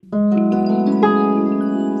You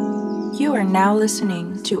are now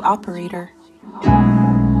listening to Operator.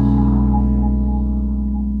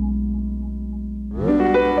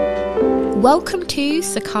 Welcome to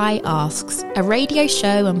Sekai Asks, a radio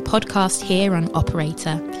show and podcast here on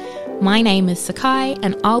Operator. My name is Sekai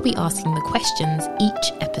and I'll be asking the questions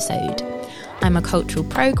each episode. I'm a cultural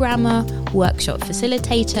programmer, workshop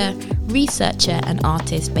facilitator, researcher and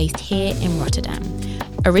artist based here in Rotterdam.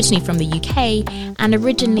 Originally from the UK and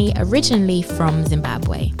originally from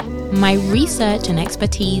Zimbabwe. My research and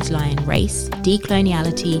expertise lie in race,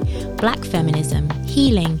 decoloniality, black feminism,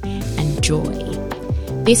 healing and joy.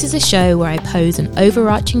 This is a show where I pose an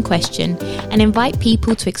overarching question and invite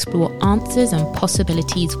people to explore answers and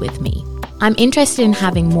possibilities with me. I'm interested in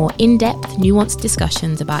having more in-depth, nuanced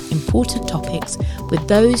discussions about important topics with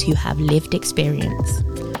those who have lived experience.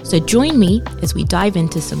 So join me as we dive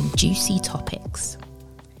into some juicy topics.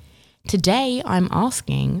 Today, I'm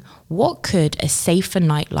asking, what could a safer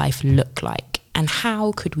nightlife look like and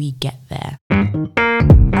how could we get there?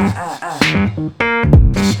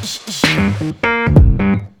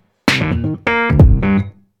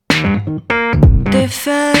 Des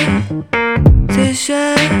faits, des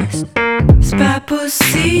gestes, c'est pas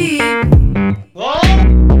possible.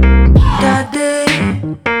 T'as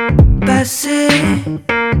dépassé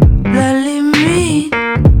la limite.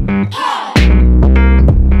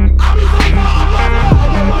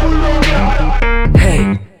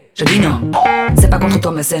 Hey, je dis non, c'est pas contre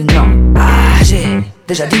toi mais c'est non. Ah, j'ai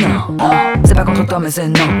déjà dit non, non, c'est pas contre toi mais c'est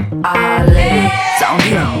non. Allez, ça en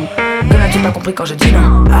dit non. Que n'as-tu pas compris quand je dis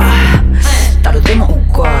non? Ah, t'as le démon ou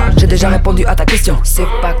quoi? J'ai déjà répondu à ta question. C'est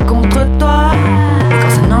pas contre toi, mais quand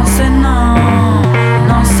c'est non, c'est non.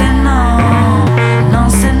 Non, c'est non. Non,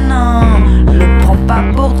 c'est non. Le prends pas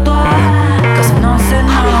pour toi. Quand c'est non, c'est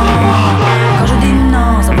non. Quand je dis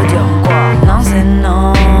non, ça veut dire quoi? Non, c'est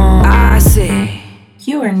non. Ah, c'est.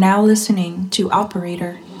 You are now listening to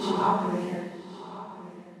Operator.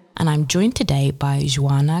 And I'm joined today by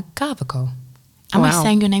Joana Cavaco. Am I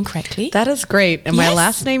saying your name correctly? That is great. And Yes. my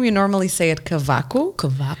last name, you normally say it Cavaco.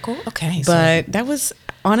 Cavaco? Okay. But that was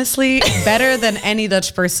honestly better than any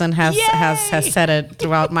Dutch person has said it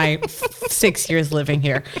throughout my 6 years living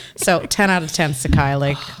here. So 10 out of 10, Sekai,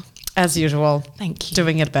 like as usual. Thank you.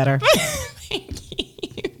 Doing it better. Thank you.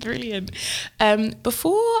 Brilliant.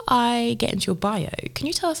 Before I get into your bio, can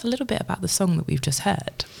you tell us a little bit about the song that we've just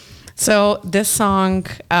heard? So this song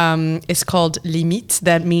is called Limite.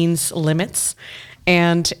 That means limits.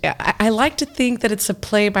 And I like to think that it's a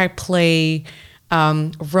play-by-play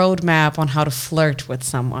roadmap on how to flirt with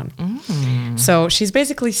someone. So she's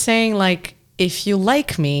basically saying, like, if you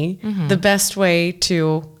like me, the best way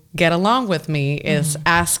to get along with me is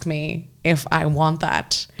ask me if I want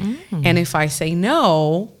that. And if I say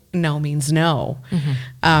no, no means no.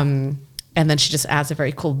 And then she just adds a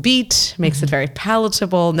very cool beat, makes it very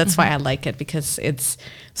palatable. And that's why I like it, because it's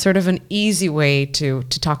sort of an easy way to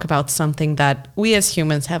talk about something that we as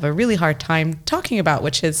humans have a really hard time talking about,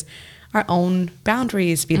 which is our own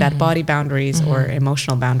boundaries, be that body boundaries or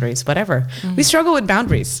emotional boundaries, whatever. We struggle with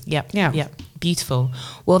boundaries. Yep. Beautiful.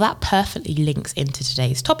 Well, that perfectly links into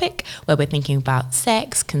today's topic, where we're thinking about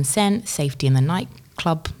sex, consent, safety in the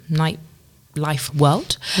nightlife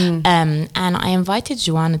world. And I invited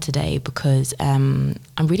Joana today because I'm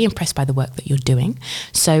really impressed by the work that you're doing.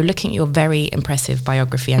 So looking at your very impressive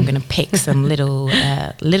biography, I'm going to pick some little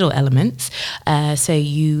elements. I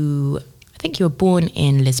think you were born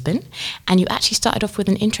in Lisbon, and you actually started off with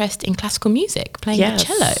an interest in classical music, playing the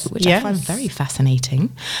cello, which I find very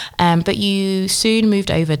fascinating. But you soon moved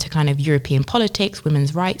over to kind of European politics,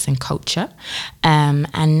 women's rights and culture.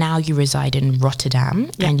 And now you reside in Rotterdam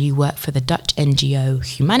and you work for the Dutch NGO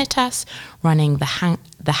Humanitas, running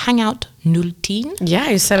the Hangout 010. Yeah,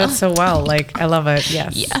 you said it so well. Like, I love it.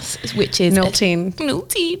 Yes, which is 010,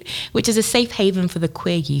 which is a safe haven for the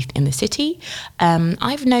queer youth in the city.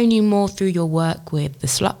 I've known you more through your work with the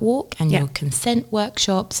Slut Walk and your consent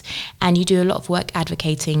workshops, and you do a lot of work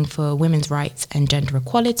advocating for women's rights and gender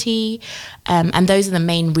equality. And those are the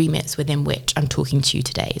main remits within which I'm talking to you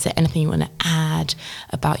today. Is there anything you want to add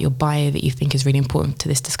about your bio that you think is really important to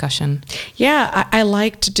this discussion? Yeah, I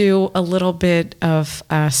like to do a little bit of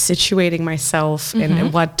situating myself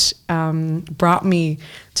in what brought me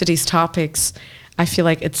to these topics. I feel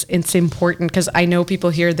like it's important because I know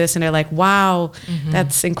people hear this and they're like, wow,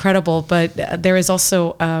 that's incredible. But there is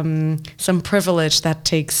also some privilege that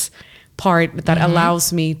takes part that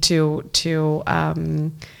allows me to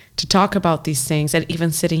talk about these things. And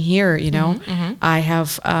even sitting here, you know, I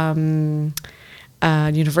have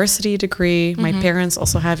a university degree. My parents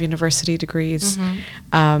also have university degrees.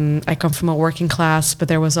 I come from a working class, but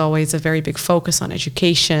there was always a very big focus on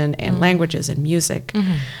education and languages and music.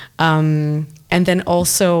 And then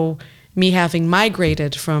also me having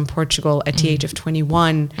migrated from Portugal at the age of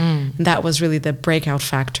 21, that was really the breakout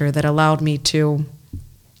factor that allowed me to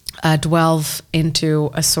delve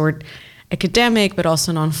into a sort academic, but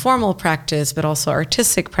also non-formal practice, but also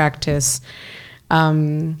artistic practice.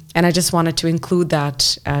 And I just wanted to include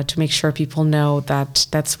that to make sure people know that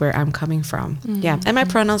that's where I'm coming from. Yeah, and my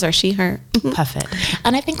pronouns are she, her. Perfect.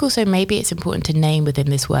 And I think also maybe it's important to name within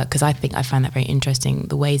this work, because I find that very interesting,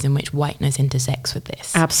 the ways in which whiteness intersects with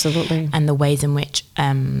this. Absolutely. And the ways in which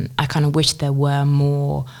I kind of wish there were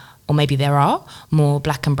more, or maybe there are more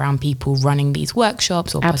Black and brown people running these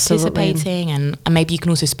workshops or participating. And maybe you can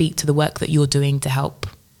also speak to the work that you're doing to help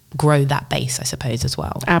grow that base, I suppose, as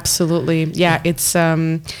well. Absolutely. Yeah. It's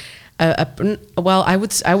well, I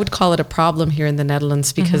would call it a problem here in the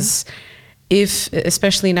Netherlands, because if,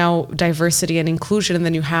 especially now, diversity and inclusion, and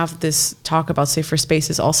then you have this talk about safer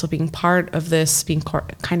spaces also being part of this, being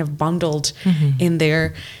kind of bundled in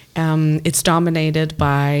there, it's dominated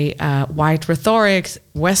by white rhetoric,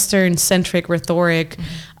 Western-centric rhetoric,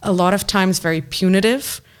 a lot of times very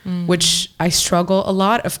punitive, which I struggle a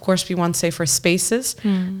lot. Of course, we want safer spaces,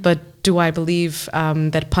 but do I believe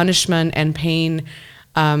that punishment and pain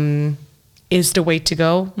is the way to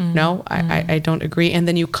go? No, I don't agree. And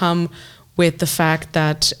then you come with the fact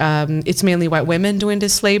that it's mainly white women doing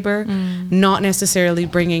this labor, not necessarily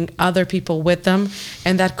bringing other people with them.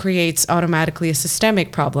 And that creates automatically a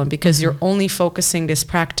systemic problem, because you're only focusing this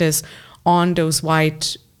practice on those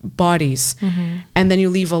white bodies, and then you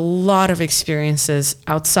leave a lot of experiences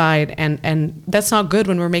outside, and that's not good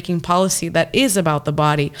when we're making policy that is about the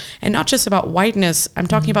body and not just about whiteness. I'm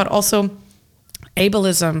talking about also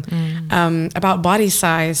ableism, about body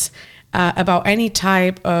size, about any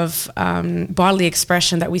type of bodily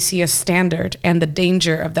expression that we see as standard, and the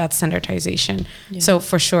danger of that standardization. So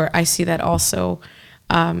for sure, I see that also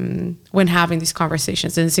when having these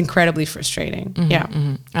conversations, and it's incredibly frustrating.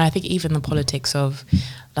 And I think even the politics of,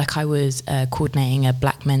 like, I was coordinating a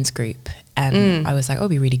Black men's group, and I was like, oh, it'd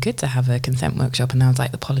be really good to have a consent workshop, and I was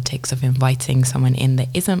like, the politics of inviting someone in that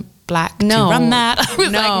isn't Black to run that. I was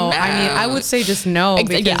like, no. I mean, I would say just no.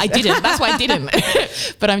 Yeah, I didn't. That's why I didn't.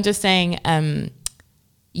 But I'm just saying,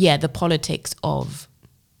 the politics of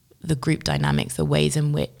the group dynamics, the ways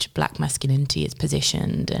in which Black masculinity is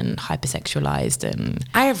positioned and hypersexualized. And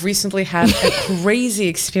I have recently had a crazy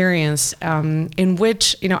experience in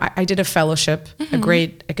which, I did a fellowship, a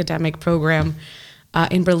great academic program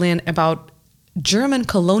in Berlin about German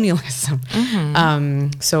colonialism.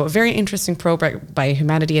 So a very interesting program by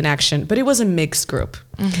Humanity in Action, but it was a mixed group.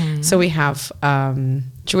 So we have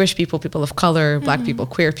Jewish people, people of color, Black people,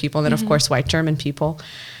 queer people, and then of course white German people.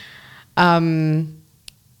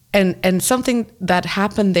 And something that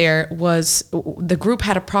happened there was the group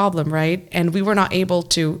had a problem, right? And we were not able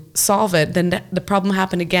to solve it. Then the problem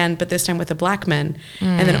happened again, but this time with the Black men.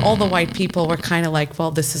 And then all the white people were kind of like,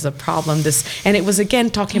 well, this is a problem. And it was again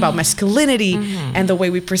talking about masculinity and the way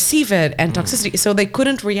we perceive it and toxicity. So they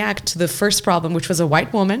couldn't react to the first problem, which was a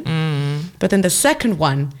white woman. But then the second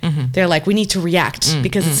one, they're like, we need to react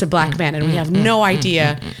because it's a Black man, and we have no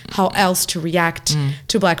idea how else to react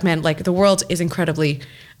to Black men. Like, the world is incredibly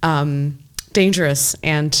dangerous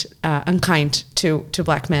and unkind to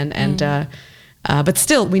Black men, and but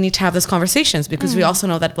still we need to have those conversations, because we also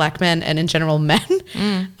know that Black men, and in general men,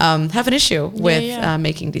 have an issue with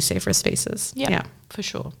making these safer spaces. Yeah, for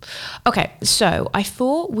sure. Okay, so I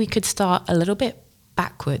thought we could start a little bit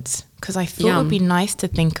backwards, because I thought it would be nice to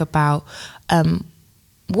think about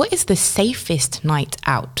what is the safest night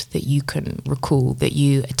out that you can recall that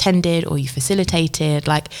you attended or you facilitated?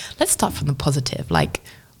 Like, let's start from the positive, like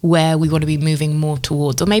where we want to be moving more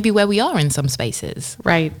towards, or maybe where we are in some spaces.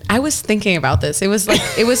 Right. I was thinking about this. It was like,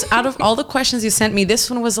 it was out of all the questions you sent me, this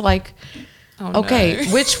one was like, okay,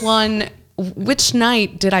 which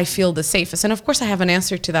night did I feel the safest? And of course I have an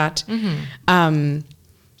answer to that. And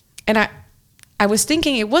I was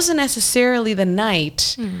thinking it wasn't necessarily the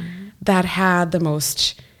night that had the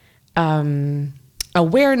most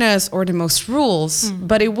awareness or the most rules,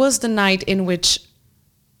 but it was the night in which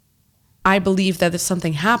I believe that if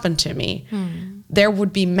something happened to me, there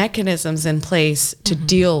would be mechanisms in place to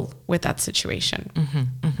deal with that situation.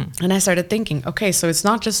 And I started thinking, okay, so it's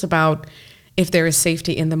not just about if there is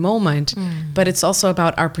safety in the moment, but it's also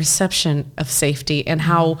about our perception of safety and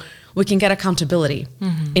how we can get accountability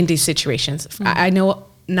in these situations. I know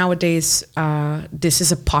nowadays this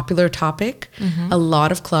is a popular topic. A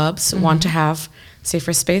lot of clubs want to have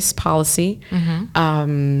safer space policy.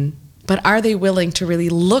 But are they willing to really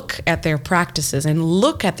look at their practices and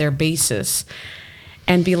look at their basis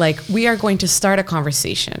and be like, we are going to start a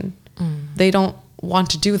conversation? They don't want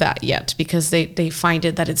to do that yet because they find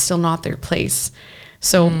it that it's still not their place.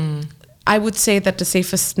 So I would say that the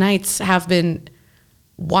safest nights have been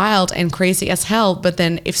wild and crazy as hell. But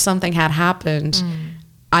then if something had happened,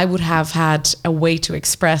 I would have had a way to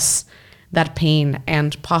express that pain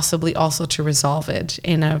and possibly also to resolve it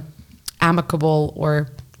in a amicable or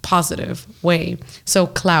positive way. So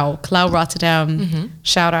Clau Rotterdam,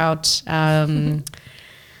 shout out. They're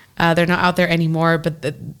not out there anymore,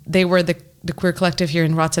 but they were the queer collective here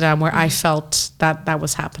in Rotterdam where I felt that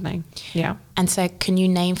was happening. Yeah. And so can you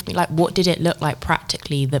name for me, like, what did it look like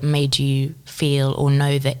practically that made you feel or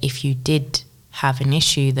know that if you did have an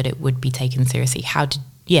issue that it would be taken seriously? How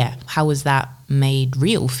was that made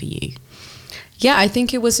real for you? Yeah, I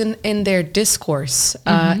think it was in their discourse,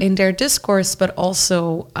 but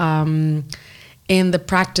also in the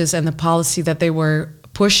practice and the policy that they were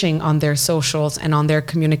pushing on their socials and on their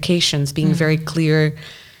communications, being very clear.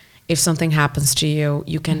 If something happens to you,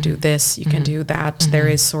 you can do this, you can do that. There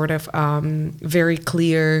is sort of very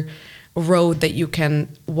clear road that you can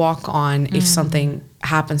walk on if something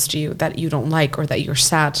happens to you that you don't like or that you're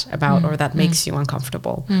sad about or that makes you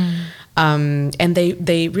uncomfortable. And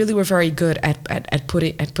they really were very good at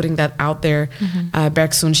putting that out there.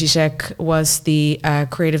 Berksun Zizek was the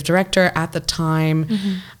creative director at the time.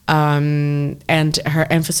 And her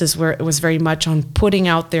emphasis was very much on putting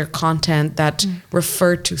out their content that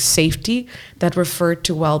referred to safety, that referred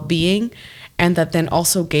to well-being, and that then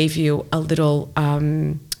also gave you a little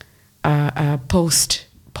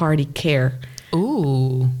post-party care.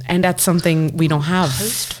 Ooh. And that's something we don't have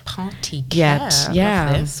Post-party care. yet.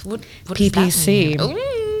 Yeah. What PPC. Does that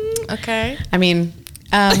mean? Okay. I mean,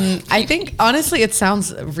 I think, honestly, it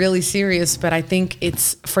sounds really serious, but I think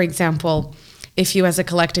it's, for example, if you as a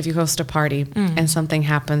collective, you host a party and something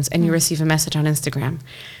happens and you receive a message on Instagram,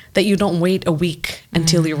 that you don't wait a week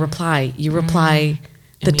until you reply. You reply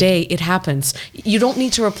the day it happens. You don't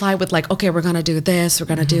need to reply with like, okay, we're going to do this, we're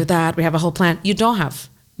going to do that, we have a whole plan. You don't have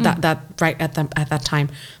that right at that time.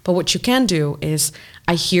 But what you can do is,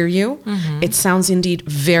 I hear you. It sounds indeed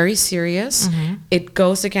very serious. It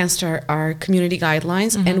goes against our community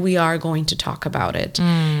guidelines, and we are going to talk about it.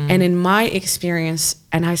 And in my experience,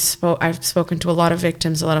 and I've spoken to a lot of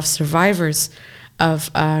victims, a lot of survivors of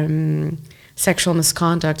sexual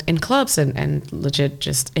misconduct in clubs and legit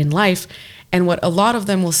just in life. And what a lot of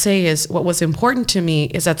them will say is, what was important to me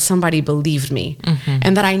is that somebody believed me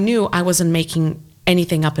and that I knew I wasn't making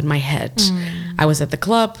anything up in my head. I was at the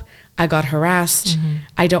club, I got harassed,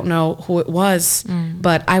 I don't know who it was,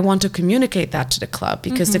 but I want to communicate that to the club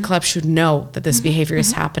because the club should know that this behavior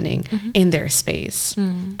is happening in their space.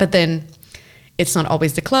 But then it's not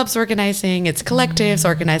always the clubs organizing, it's collectives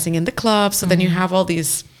organizing in the club. So then you have all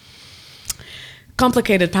these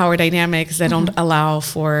complicated power dynamics that don't allow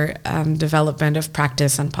for development of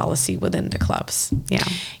practice and policy within the clubs.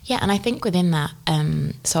 Yeah, and I think within that,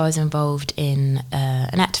 so I was involved in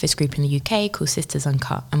an activist group in the UK called Sisters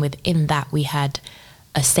Uncut, and within that we had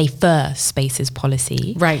a safer spaces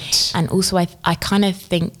policy. Right. And also I kind of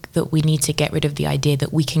think that we need to get rid of the idea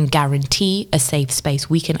that we can guarantee a safe space.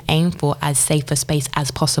 We can aim for as safe a space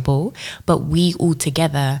as possible, but we all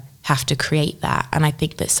together have to create that. And I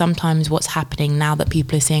think that sometimes what's happening now that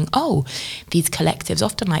people are saying, oh, these collectives,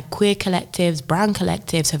 often like queer collectives, brown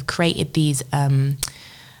collectives, have created these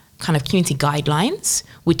kind of community guidelines,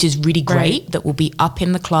 which is really great, that will be up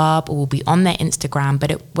in the club or will be on their Instagram.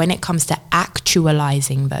 But when it comes to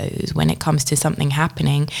actualizing those, when it comes to something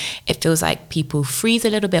happening, it feels like people freeze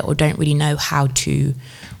a little bit or don't really know how to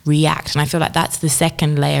react. And I feel like that's the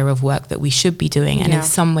second layer of work that we should be doing. And in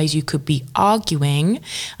some ways you could be arguing,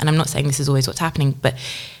 and I'm not saying this is always what's happening, but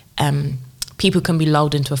people can be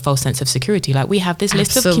lulled into a false sense of security. Like, we have this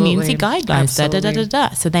list of community guidelines,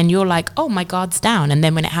 So then you're like, oh, my guard's down. And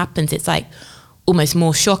then when it happens, it's like almost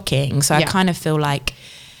more shocking. So I kind of feel like,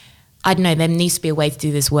 I don't know, there needs to be a way to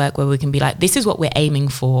do this work where we can be like, this is what we're aiming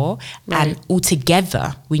for. And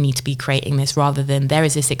altogether we need to be creating this, rather than there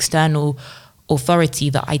is this external authority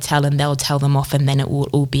that I tell and they'll tell them off and then it will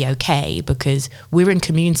all be okay, because we're in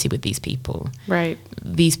community with these people. Right.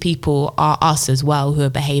 These people are us as well, who are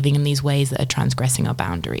behaving in these ways that are transgressing our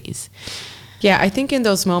boundaries. Yeah, I think in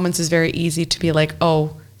those moments it's very easy to be like,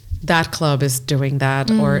 oh, that club is doing that,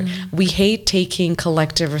 or we hate taking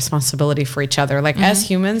collective responsibility for each other. Like as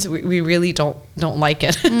humans, we really don't like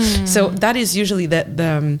it. So that is usually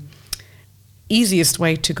easiest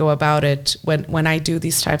way to go about it when I do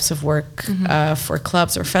these types of work for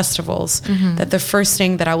clubs or festivals, that the first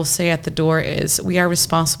thing that I will say at the door is, we are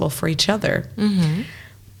responsible for each other.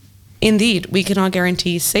 Indeed, we cannot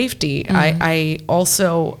guarantee safety. I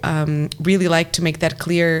also really like to make that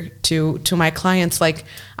clear to my clients. Like,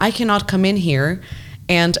 I cannot come in here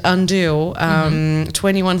and undo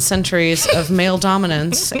 21 centuries of male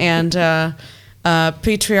dominance and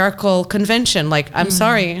patriarchal convention. Like, I'm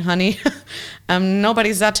sorry, honey.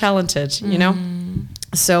 Nobody's that talented, you know?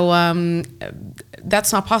 So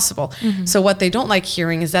that's not possible. So what they don't like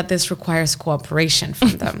hearing is that this requires cooperation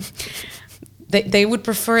from them. They would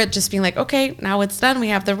prefer it just being like, okay, now it's done. We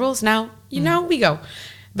have the rules. Now, we go.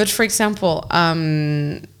 But for example,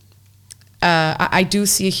 I do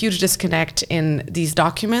see a huge disconnect in these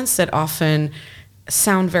documents that often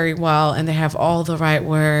sound very well and they have all the right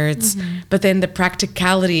words, but then the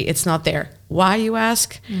practicality, it's not there. Why, you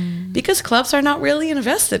ask? Because clubs are not really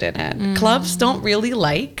invested in it. Clubs don't really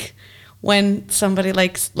like when somebody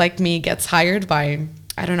like me gets hired by,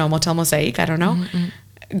 I don't know, Motel Mosaic, I don't know,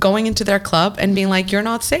 going into their club and being like, you're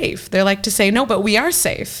not safe. They like to say, no, but we are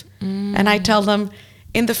safe. And I tell them,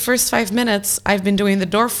 in the first 5 minutes I've been doing the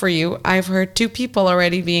door for you, I've heard 2 people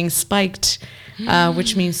already being spiked,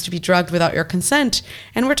 which means to be drugged without your consent.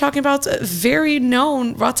 And we're talking about a very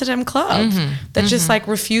known Rotterdam club that just like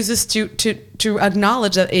refuses to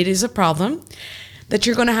acknowledge that it is a problem, that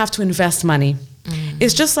you're going to have to invest money.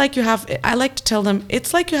 It's just like I like to tell them,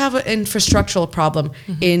 it's like you have an infrastructural problem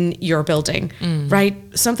in your building, right?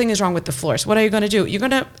 Something is wrong with the floors. What are you going to do? You're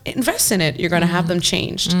going to invest in it. You're going to have them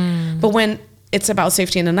changed. But when it's about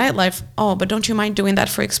safety in the nightlife, oh, but don't you mind doing that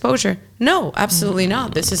for exposure? No, absolutely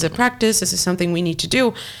not. This is a practice. This is something we need to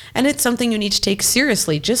do. And it's something you need to take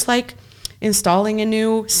seriously, just like installing a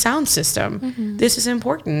new sound system. This is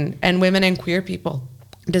important. And women and queer people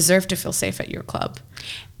deserve to feel safe at your club.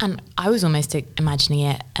 And I was almost imagining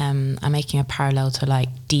it, I'm making a parallel to like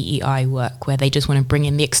DEI work, where they just want to bring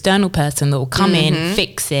in the external person that will come in,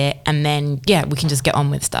 fix it, and then, we can just get on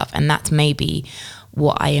with stuff. And that's maybe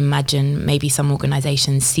what I imagine maybe some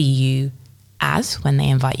organizations see you as when they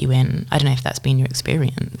invite you in. I don't know if that's been your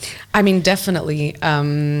experience. I mean, definitely.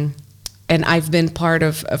 And I've been part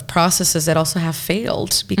of processes that also have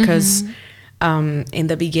failed because in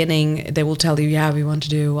the beginning, they will tell you, we want to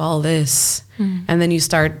do all this. And then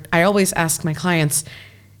I always ask my clients,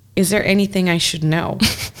 is there anything I should know?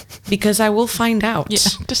 Because I will find out. Yeah,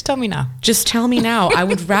 just tell me now. Just tell me now. I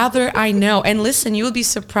would rather I know. And listen, you will be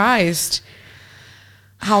surprised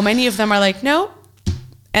how many of them are like, no.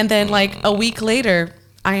 And then like a week later,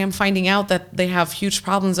 I am finding out that they have huge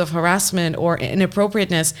problems of harassment or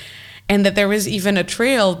inappropriateness, and that there was even a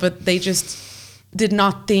trail, but they just did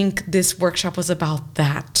not think this workshop was about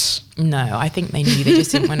that. No, I think they knew. They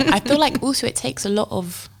just didn't want to. I feel like also it takes a lot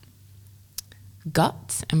of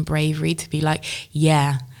guts and bravery to be like,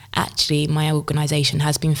 actually my organization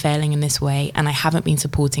has been failing in this way and I haven't been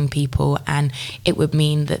supporting people, and it would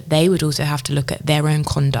mean that they would also have to look at their own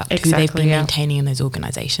conduct, who they've been maintaining in those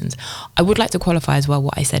organizations. I would like to qualify as well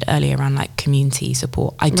what I said earlier around like community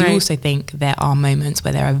support. I do also think there are moments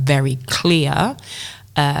where there are very clear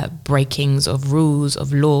breakings of rules,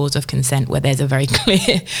 of laws, of consent, where there's a very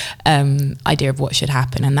clear idea of what should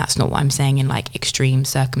happen. And that's not what I'm saying in like extreme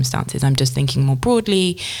circumstances. I'm just thinking more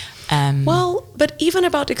broadly. Well, but even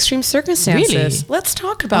about extreme circumstances, really? Let's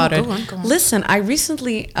talk about it. Go on. Listen, I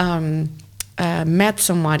recently met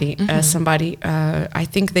somebody. I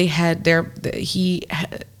think they had he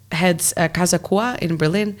heads Casa Kua in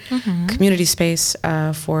Berlin, community space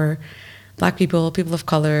for Black people, people of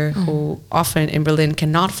color, who often in Berlin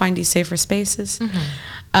cannot find these safer spaces.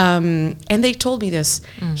 And they told me this.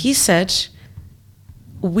 He said,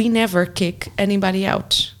 we never kick anybody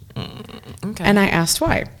out. Okay. And I asked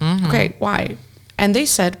why. Okay, why? And they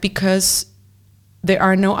said, because there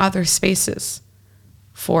are no other spaces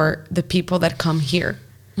for the people that come here.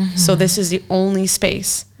 So this is the only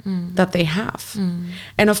space that they have.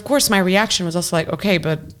 And of course my reaction was also like, okay,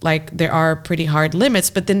 but like there are pretty hard limits.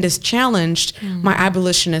 But then this challenged my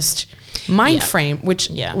abolitionist mind frame, which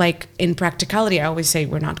like in practicality, I always say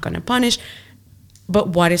we're not going to punish. But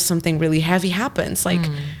what if something really heavy happens? Like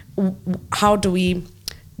how do we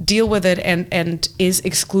deal with it? And is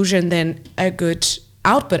exclusion then a good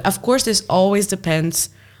output? Of course, this always depends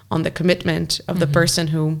on the commitment of the person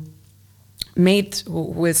who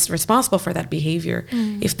is responsible for that behavior,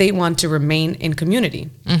 if they want to remain in community.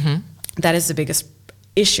 That is the biggest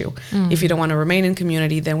issue. If you don't want to remain in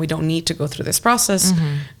community, then we don't need to go through this process.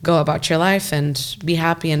 Go about your life and be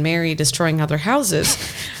happy and merry, destroying other houses.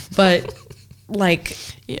 But like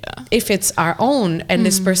if it's our own and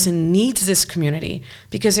this person needs this community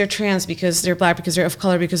because they're trans, because they're Black, because they're of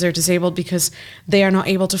color, because they're disabled, because they are not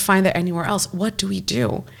able to find that anywhere else, what do we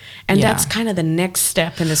do? And that's kind of the next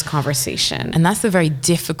step in this conversation. And that's the very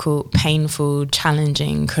difficult, painful,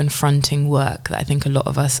 challenging, confronting work that I think a lot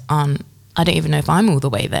of us aren't. I don't even know if I'm all the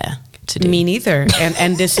way there to do. Me neither.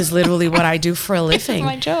 And this is literally what I do for a living. It's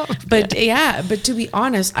my job. But but to be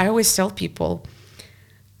honest, I always tell people,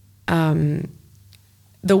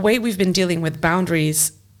 the way we've been dealing with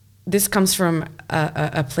boundaries, this comes from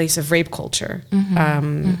a place of rape culture.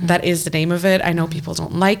 That is the name of it. I know people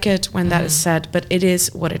don't like it when that is said, but it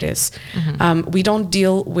is what it is. We don't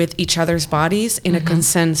deal with each other's bodies in a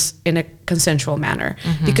consensual manner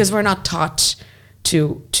because we're not taught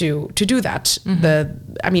to do that.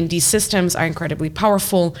 These systems are incredibly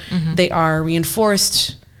powerful. They are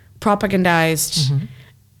reinforced, propagandized.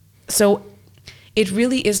 So it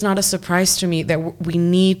really is not a surprise to me that we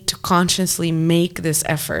need to consciously make this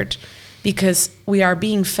effort, because we are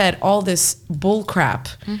being fed all this bull crap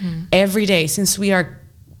every day since we are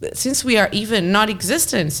even not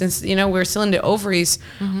existent, since we're still in the ovaries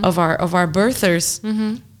of our birthers.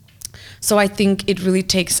 So I think it really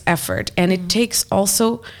takes effort, and it takes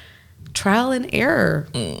also trial and error.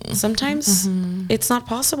 Sometimes it's not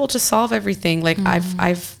possible to solve everything. Like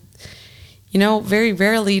I've very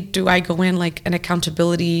rarely do I go in like an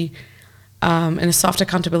accountability, in a soft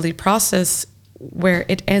accountability process where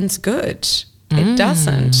it ends good. It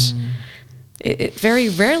doesn't. It very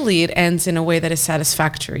rarely it ends in a way that is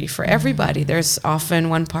satisfactory for everybody. There's often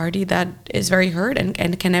one party that is very hurt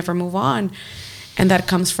and can never move on. And that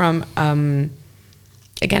comes from,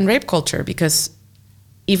 again, rape culture, because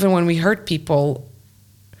even when we hurt people,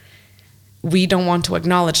 we don't want to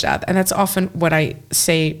acknowledge that. And that's often what I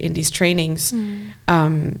say in these trainings.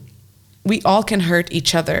 We all can hurt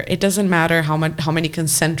each other. It doesn't matter how many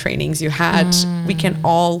consent trainings you had. We can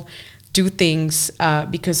all do things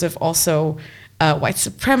because of also white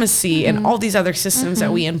supremacy and all these other systems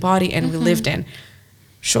that we embody and we lived in.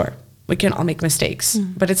 Sure, we can all make mistakes,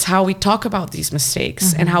 but it's how we talk about these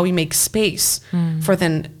mistakes and how we make space for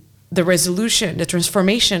then the resolution, the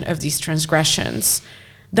transformation of these transgressions.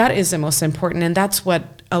 That is the most important, and that's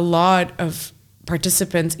what a lot of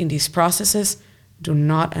participants in these processes do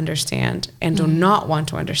not understand and do not want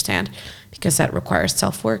to understand, because that requires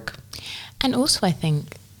self-work. And also, I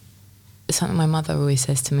think something my mother always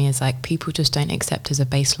says to me is like, people just don't accept as a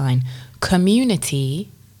baseline. Community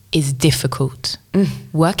is difficult.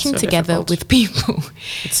 Working together with people.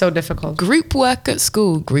 It's so difficult. Group work at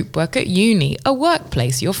school, group work at uni, a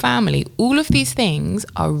workplace, your family, all of these things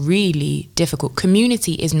are really difficult.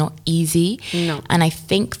 Community is not easy. No. And I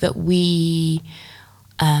think that we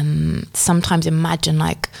sometimes imagine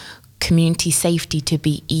like community safety to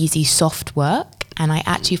be easy, soft work. And I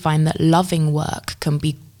actually find that loving work can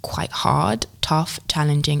be quite hard, tough,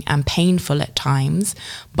 challenging, and painful at times,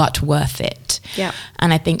 but worth it. Yeah.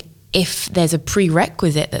 And I think if there's a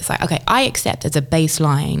prerequisite that's like, okay, I accept as a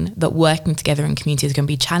baseline that working together in community is going to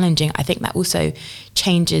be challenging, I think that also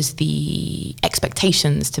changes the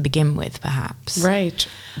expectations to begin with, perhaps. Right.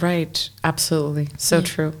 Absolutely. So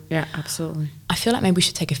true. Yeah, absolutely. I feel like maybe we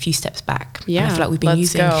should take a few steps back. Yeah, I feel like we've been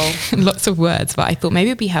using lots of words, but I thought maybe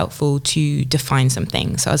it'd be helpful to define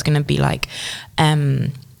something. So I was going to be like, how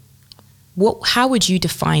would you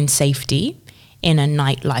define safety in a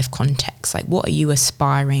nightlife context? Like, what are you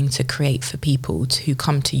aspiring to create for people who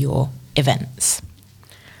come to your events?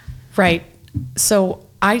 Right. So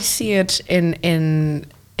I see it in an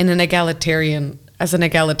egalitarian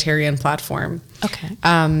platform.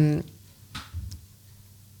 Okay.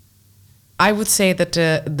 I would say that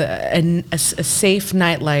a safe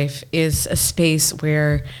nightlife is a space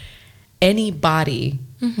where any body,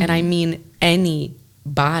 and I mean any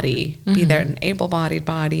body, be there an able-bodied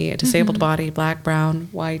body, a disabled body, Black, brown,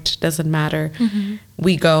 white, doesn't matter.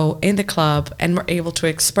 We go in the club and we're able to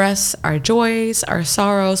express our joys, our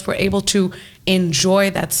sorrows. We're able to enjoy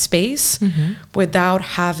that space without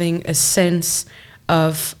having a sense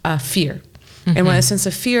of fear. And when a sense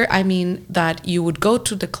of fear, I mean that you would go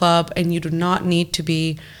to the club and you do not need to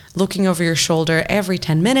be looking over your shoulder every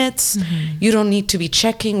 10 minutes. You don't need to be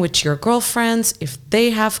checking with your girlfriends if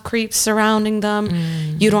they have creeps surrounding them.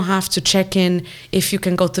 You don't have to check in if you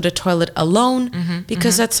can go to the toilet alone,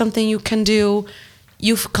 because that's something you can do.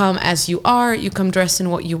 You've come as you are, you come dressed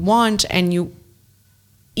in what you want, and you,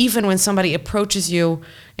 even when somebody approaches you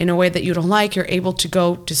in a way that you don't like, you're able to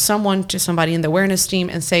go to somebody in the awareness team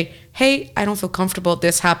and say, hey, I don't feel comfortable,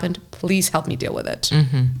 this happened, please help me deal with it.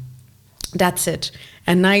 That's it.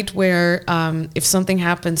 A night where if something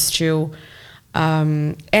happens to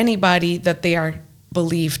anybody that they are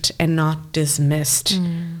believed and not dismissed,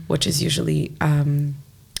 which is usually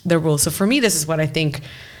the rule. So for me, this is what I think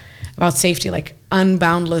about safety, like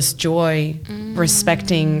unboundless joy,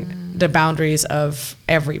 respecting the boundaries of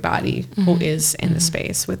everybody who is in the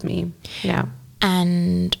space with me. Yeah.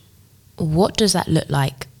 And what does that look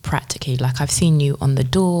like practically? Like, I've seen you on the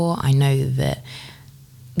door. I know that,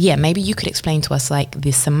 maybe you could explain to us like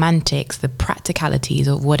the semantics, the practicalities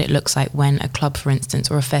of what it looks like when a club, for instance,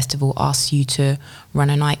 or a festival asks you to run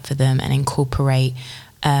a night for them and incorporate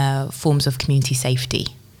forms of community safety.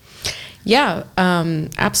 Yeah,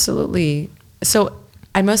 absolutely. So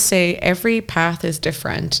I must say every path is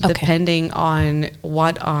different depending on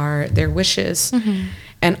what are their wishes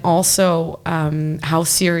and also how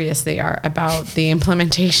serious they are about the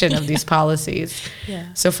implementation of these policies.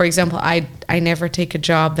 Yeah. So for example, I never take a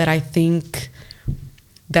job that I think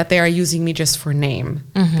that they are using me just for name,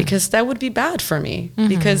 because that would be bad for me,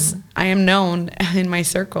 because I am known in my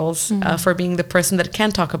circles for being the person that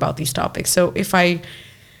can talk about these topics. So if I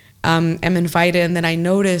am invited and then I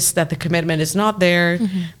notice that the commitment is not there,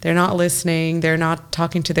 they're not listening, they're not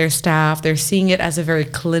talking to their staff, they're seeing it as a very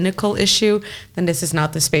clinical issue, then this is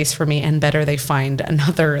not the space for me, and better they find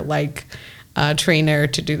another trainer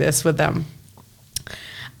to do this with them.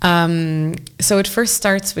 So it first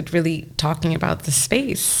starts with really talking about the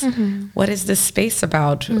space. What is this space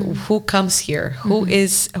about? Who comes here? Who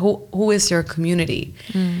is your community?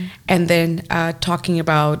 And then talking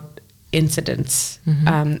about incidents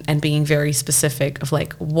and being very specific of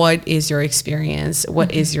like, what is your experience?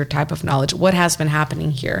 What is your type of knowledge? What has been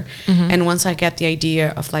happening here? And once I get the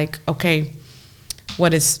idea of like, okay,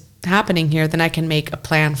 what is happening here, then I can make a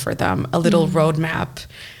plan for them, a little roadmap.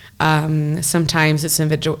 Sometimes it's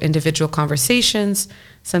individual conversations,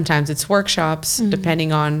 sometimes it's workshops,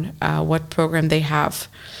 depending on what program they have.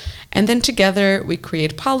 And then together we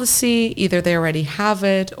create policy. Either they already have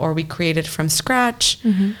it or we create it from scratch.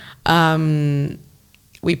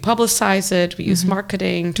 We publicize it. We use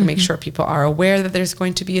marketing to make sure people are aware that there's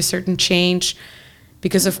going to be a certain change.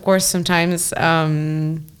 Because, of course, sometimes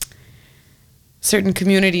certain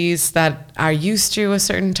communities that are used to a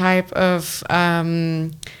certain type of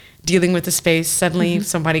dealing with the space, suddenly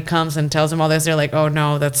somebody comes and tells them all this, they're like, oh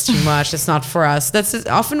no, that's too much, it's not for us. That's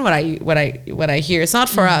often what I hear. It's not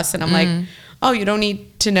for us. And I'm like, oh, you don't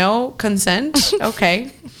need to know consent?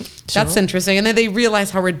 Okay. Sure. That's interesting. And then they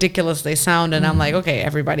realize how ridiculous they sound, and I'm like, okay,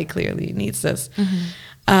 everybody clearly needs this.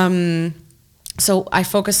 So I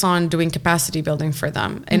focus on doing capacity building for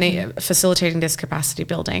them and facilitating this capacity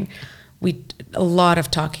building. A lot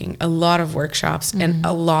of talking, a lot of workshops, and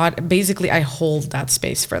basically I hold that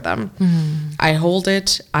space for them. I hold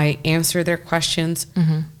it, I answer their questions,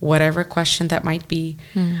 whatever question that might be.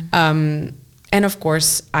 And of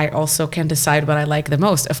course, I also can decide what I like the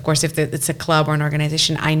most. Of course, if it's a club or an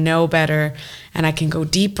organization, I know better and I can go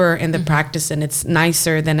deeper in the practice, and it's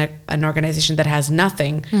nicer than an organization that has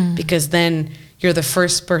nothing, because then you're the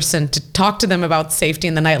first person to talk to them about safety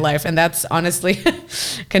in the nightlife. And that's honestly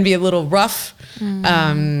can be a little rough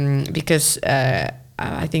because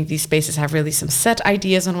I think these spaces have really some set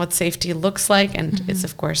ideas on what safety looks like. And it's,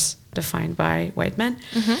 of course, defined by white men.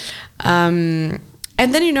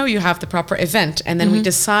 And then, you have the proper event. And then we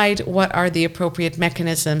decide what are the appropriate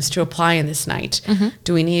mechanisms to apply in this night.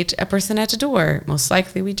 Do we need a person at the door? Most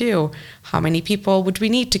likely we do. How many people would we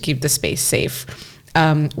need to keep the space safe?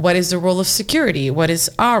 What is the role of security? What is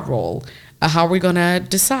our role? How are we going to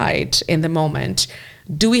decide in the moment?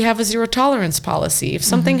 Do we have a zero tolerance policy? If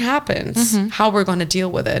something happens, how we're going to deal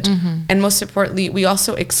with it? And most importantly, we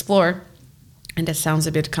also explore, and that sounds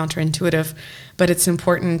a bit counterintuitive, but it's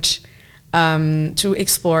important to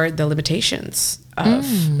explore the limitations of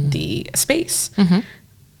the space.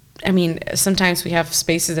 I mean, sometimes we have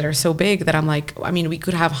spaces that are so big that I'm like, we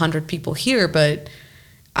could have 100 people here, but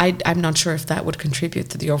I'm not sure if that would contribute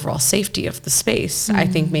to the overall safety of the space. I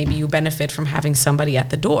think maybe you benefit from having somebody at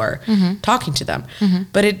the door talking to them.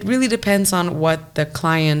 But it really depends on what the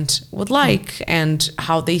client would like and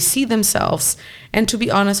how they see themselves. And to be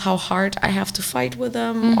honest, how hard I have to fight with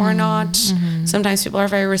them or not. Sometimes people are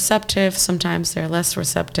very receptive. Sometimes they're less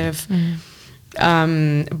receptive.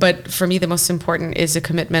 But for me, the most important is a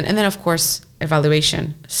commitment. And then, of course,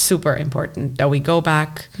 evaluation, super important, that we go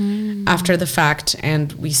back after the fact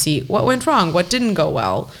and we see what went wrong, what didn't go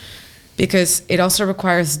well, because it also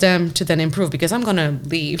requires them to then improve, because I'm going to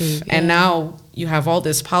leave and now you have all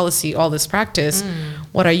this policy, all this practice.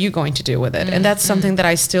 What are you going to do with it? And that's something that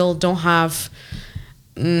I still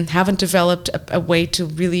haven't developed a way to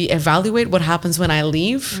really evaluate what happens when I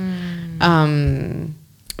leave.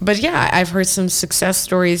 But yeah, I've heard some success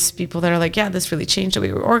stories, people that are like, yeah, this really changed the way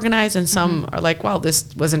we were organized. And some are like, well,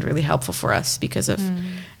 this wasn't really helpful for us because of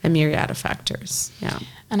a myriad of factors. Yeah.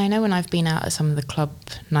 And I know when I've been out at some of the club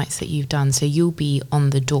nights that you've done, so you'll be on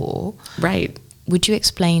the door. Right. Would you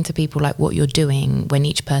explain to people like what you're doing when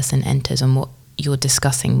each person enters and what you're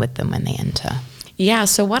discussing with them when they enter? Yeah.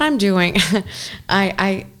 So what I'm doing,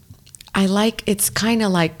 I like, it's kind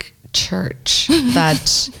of like church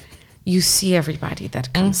that you see everybody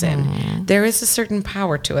that comes in. There is a certain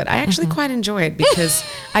power to it. I actually quite enjoy it because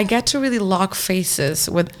I get to really lock faces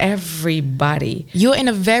with everybody. You're in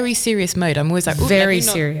a very serious mode. I'm always like, very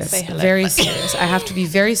serious, very serious. I have to be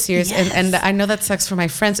very serious. Yes. And I know that sucks for my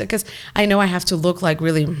friends because I know I have to look like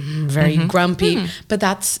really very grumpy, but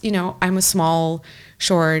that's, you know, I'm a small,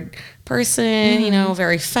 short person, you know,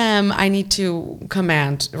 very femme. I need to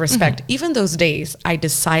command respect. Even those days, I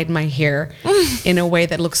decide my hair in a way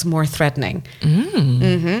that looks more threatening.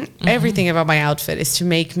 Everything about my outfit is to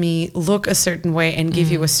make me look a certain way and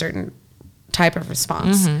give you a certain type of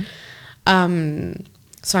response.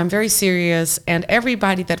 So I'm very serious, and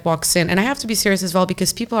everybody that walks in, and I have to be serious as well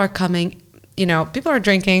because people are coming, you know, people are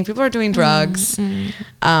drinking, people are doing drugs,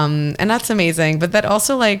 and that's amazing. But that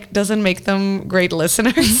also like doesn't make them great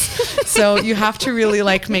listeners. So you have to really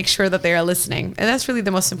like make sure that they are listening, and that's really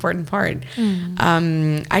the most important part.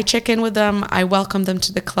 I check in with them, I welcome them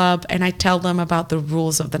to the club, and I tell them about the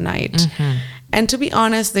rules of the night. And to be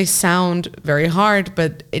honest, they sound very hard,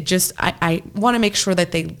 but it just I want to make sure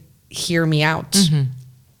that they hear me out.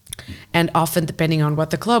 And often, depending on what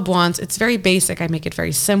the club wants, it's very basic. I make it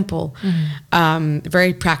very simple,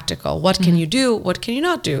 very practical. What can you do? What can you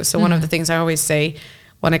not do? So one of the things I always say,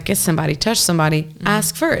 want to kiss somebody, touch somebody,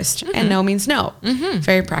 ask first. And no means no.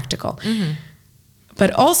 Very practical.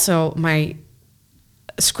 But also, my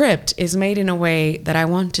script is made in a way that I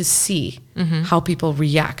want to see how people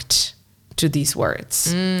react to these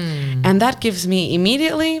words. And that gives me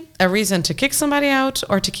immediately a reason to kick somebody out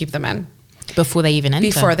or to keep them in. Before they even enter?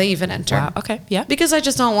 Before they even enter. Wow, okay, yeah. Because I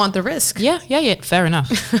just don't want the risk. Yeah, fair enough.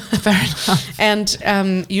 Fair enough.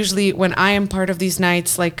 And usually when I am part of these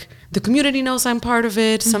nights, like the community knows I'm part of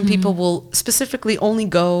it. Some people will specifically only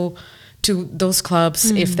go to those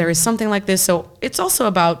clubs if there is something like this. So it's also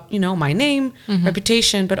about, you know, my name,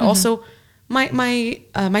 reputation, but also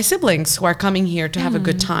my siblings who are coming here to have a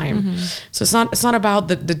good time. So it's not about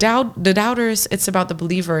the doubters, it's about the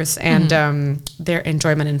believers and their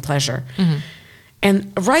enjoyment and pleasure.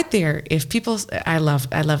 And right there, if people, I love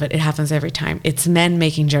it. It happens every time. It's men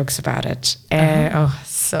making jokes about it.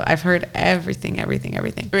 So I've heard everything. I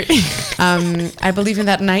believe in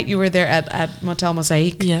that night you were there at Motel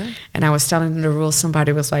Mosaic. Yeah. And I was telling them the rules.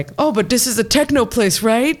 Somebody was like, "Oh, but this is a techno place,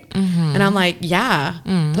 right?" And I'm like, "Yeah."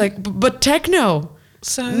 Like, but techno,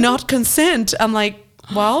 so not consent. I'm like,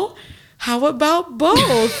 well, how about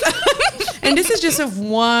both? And this is just of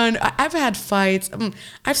one. I've had fights.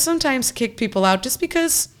 I've sometimes kicked people out just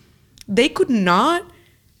because they could not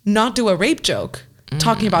do a rape joke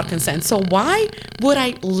talking about consent. So why would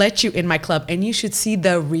I let you in my club? And you should see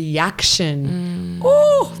the reaction.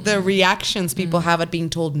 Oh, the reactions people have at being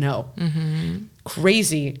told no.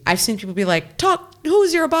 Crazy. I've seen people be like, "Talk.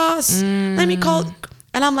 Who's your boss? Let me call."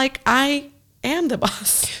 And I'm like, I am the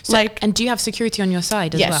boss. So, and do you have security on your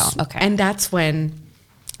side as well? Okay. And that's when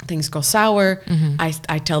things go sour.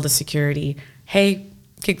 I tell the security, "Hey,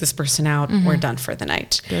 kick this person out. We're done for the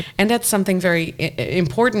night." Good. And that's something very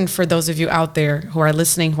important for those of you out there who are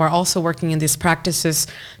listening, who are also working in these practices,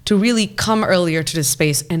 to really come earlier to the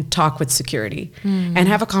space and talk with security and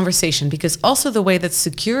have a conversation. Because also the way that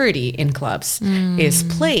security in clubs is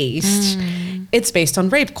placed, it's based on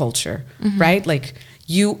rape culture, right? Like,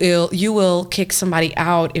 you will kick somebody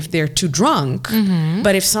out if they're too drunk,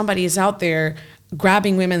 but if somebody is out there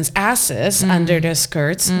grabbing women's asses under their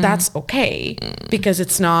skirts, that's okay because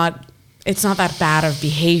it's not that bad of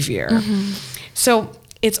behavior. So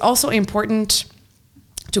it's also important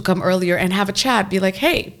to come earlier and have a chat. Be like,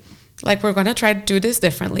 "Hey, like, we're gonna try to do this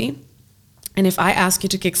differently. And if I ask you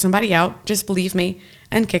to kick somebody out, just believe me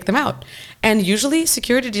and kick them out." And usually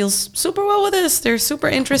security deals super well with this. They're super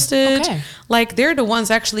interested. Okay. Like, they're the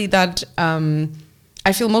ones actually that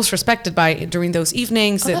I feel most respected by during those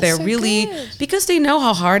evenings. That they're so really good. Because they know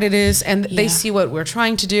how hard it is and they see what we're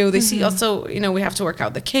trying to do. They see also, you know, we have to work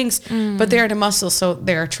out the kinks, but they're the muscles, so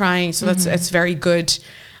they're trying. So it's very good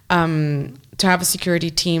to have a security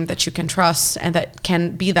team that you can trust and that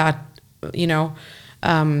can be that, you know,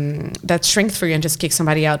 that strength for you and just kick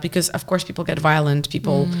somebody out. Because of course people get violent.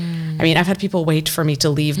 People, I mean, I've had people wait for me to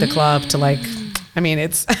leave the club to, like, I mean,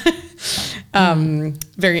 it's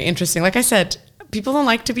very interesting. Like I said, people don't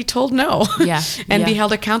like to be told no. Yeah. And be Yeah.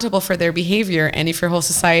 held accountable for their behavior. And if your whole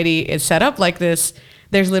society is set up like this,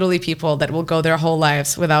 there's literally people that will go their whole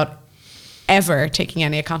lives without ever taking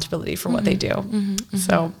any accountability for what they do.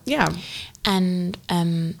 So, yeah. And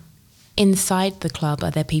inside the club,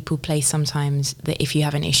 are there people placed sometimes that if you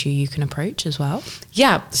have an issue, you can approach as well?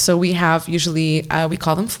 Yeah. So we have usually, we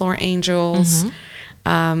call them floor angels,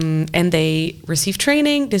 and they receive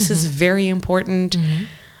training. This is very important.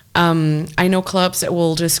 I know clubs that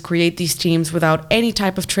will just create these teams without any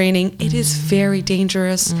type of training. It is very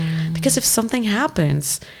dangerous because if something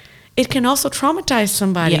happens, it can also traumatize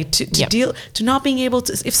somebody to not being able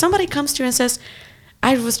to. If somebody comes to you and says,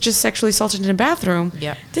 I was just sexually assaulted in a bathroom,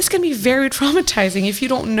 this can be very traumatizing if you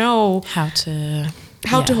don't know How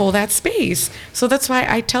to hold that space. So that's why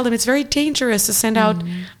I tell them it's very dangerous to send out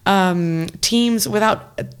teams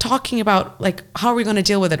without talking about, like, how are we going to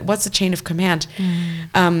deal with it? What's the chain of command?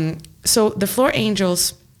 So the floor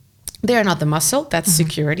angels, they are not the muscle. That's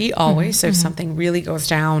security always. So if something really goes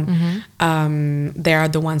down, they are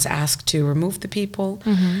the ones asked to remove the people.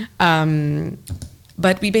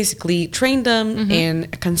 But we basically train them in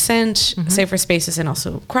consent, safer spaces, and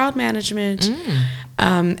also crowd management.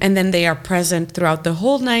 And then they are present throughout the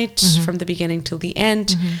whole night, from the beginning till the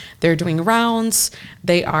end. They're doing rounds.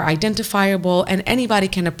 They are identifiable, and anybody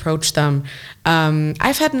can approach them.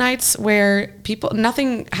 I've had nights where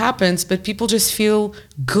nothing happens, but people just feel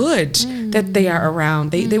good that they are around.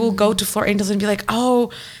 They will go to floor angels and be like, oh,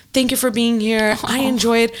 thank you for being here. I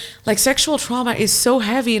enjoy it. Like, sexual trauma is so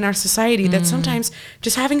heavy in our society that sometimes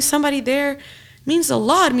just having somebody there means a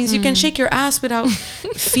lot. It means you can shake your ass without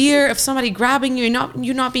fear of somebody grabbing you and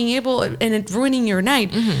you not being able, and it ruining your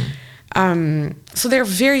night. So they're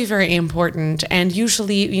very, very important. And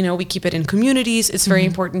usually, we keep it in communities. It's very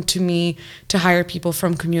important to me to hire people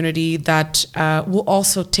from community that will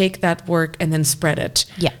also take that work and then spread it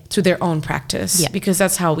to their own practice. Because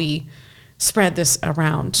that's how we spread this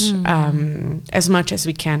around as much as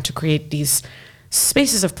we can to create these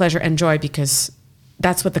spaces of pleasure and joy, because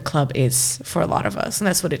that's what the club is for a lot of us, and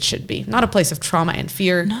that's what it should be. Not a place of trauma and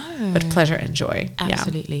fear, but pleasure and joy.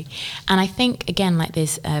 Absolutely. And I think, again, like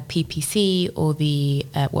this PPC or the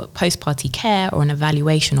post-party care or an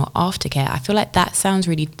evaluation or aftercare, I feel like that sounds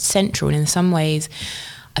really central. And in some ways,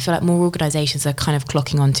 I feel like more organisations are kind of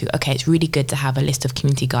clocking onto, okay, it's really good to have a list of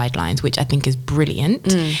community guidelines, which I think is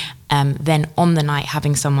brilliant. Then on the night,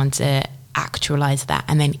 having someone to actualise that.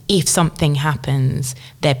 And then if something happens,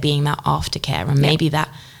 there being that aftercare. And maybe that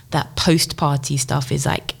post-party stuff is,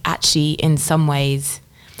 like, actually in some ways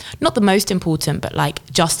not the most important, but, like,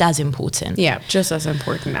 just as important. Yeah, just as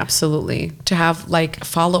important, absolutely. To have, like,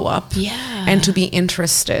 follow-up and to be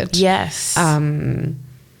interested. Yes.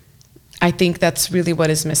 I think that's really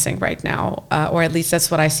what is missing right now, or at least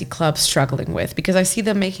that's what I see clubs struggling with, because I see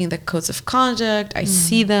them making the codes of conduct, I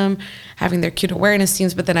see them having their cute awareness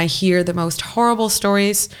teams, but then I hear the most horrible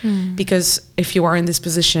stories, because if you are in this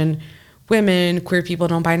position, women, queer people,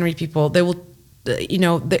 non-binary people, they will,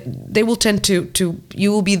 they will tend to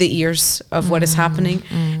you will be the ears of what is happening.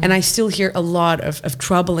 And I still hear a lot of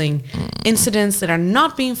troubling incidents that are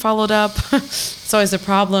not being followed up. It's always a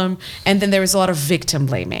problem. And then there is a lot of victim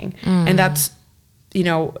blaming. And that's,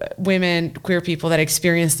 women, queer people that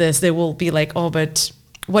experience this, they will be like, oh, but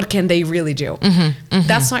what can they really do?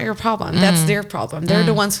 That's not your problem. That's their problem. They're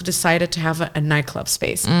the ones who decided to have a nightclub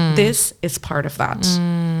space. This is part of that.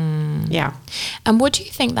 Yeah. And what do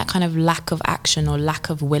you think that kind of lack of action or lack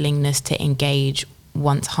of willingness to engage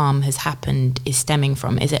once harm has happened is stemming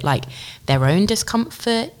from? Is it like their own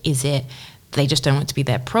discomfort? Is it they just don't want to be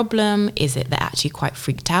their problem? Is it they're actually quite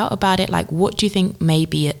freaked out about it? Like, what do you think may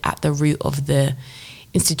be at the root of the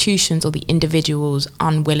institutions or the individuals'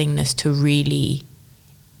 unwillingness to really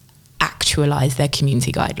actualize their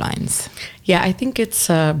community guidelines? Yeah, I think it's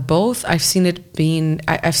both. I've seen it being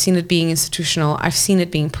institutional. I've seen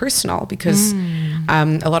it being personal, because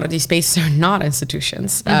a lot of these spaces are not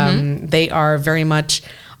institutions. They are very much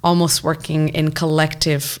almost working in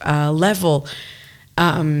collective level.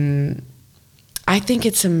 I think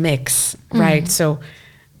it's a mix, right? So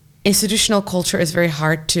institutional culture is very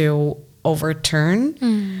hard to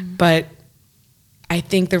overturn, but I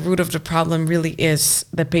think the root of the problem really is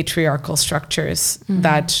the patriarchal structures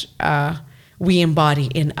that we embody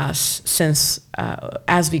in us since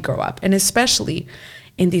as we grow up, and especially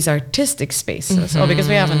in these artistic spaces. Because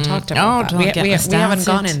we haven't talked about that. We haven't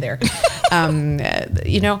gone in there.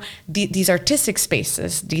 These artistic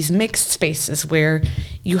spaces, these mixed spaces where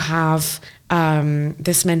you have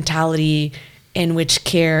this mentality in which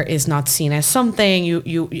care is not seen as something.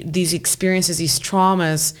 You these experiences, these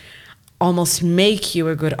traumas almost make you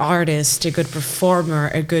a good artist, a good performer,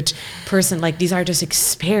 a good person. Like, these are just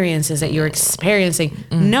experiences that you're experiencing.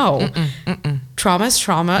 No. Trauma is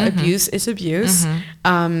trauma. Abuse is abuse.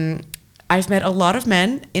 I've met a lot of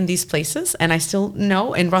men in these places, and I still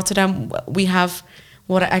know in Rotterdam we have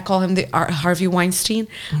what I call him the Harvey Weinstein.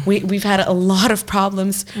 We've had a lot of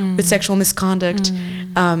problems with sexual misconduct,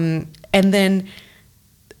 and then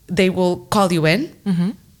they will call you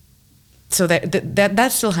in. So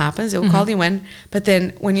that still happens. They'll call you in, but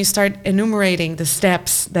then when you start enumerating the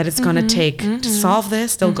steps that it's going to take to solve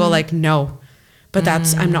this, they'll go like, no, but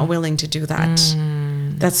I'm not willing to do that.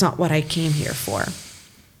 That's not what I came here for.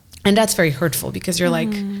 And that's very hurtful, because you're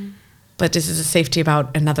like, but this is a safety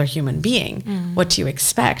about another human being. What do you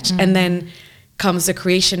expect? And then comes the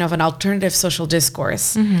creation of an alternative social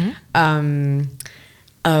discourse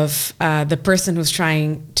of the person who's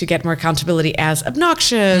trying to get more accountability as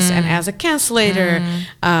obnoxious and as a cancellator.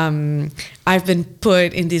 I've been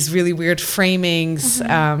put in these really weird framings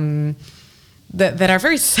that are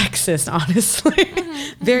very sexist, honestly.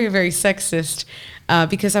 Very, very sexist.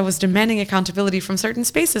 Because I was demanding accountability from certain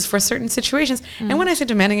spaces for certain situations. And when I say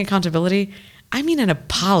demanding accountability, I mean an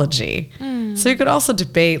apology. So you could also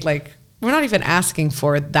debate, like, we're not even asking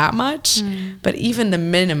for that much, but even the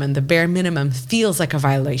minimum, the bare minimum, feels like a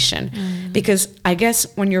violation. Because I guess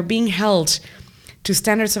when you're being held to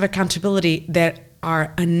standards of accountability that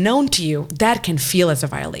are unknown to you, that can feel as a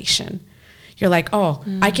violation. You're like, oh,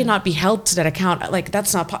 I cannot be held to that account. Like,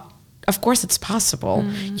 that's not of course it's possible.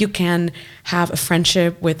 You can have a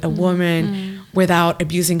friendship with a woman without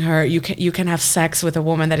abusing her. You can have sex with a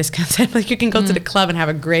woman that is consent. Like, you can go to the club and have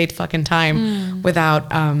a great fucking time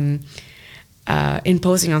without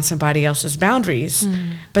imposing on somebody else's boundaries.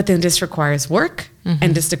 But then this requires work,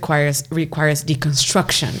 and this requires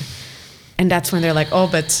deconstruction. And that's when they're like, oh,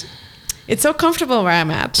 but it's so comfortable where I'm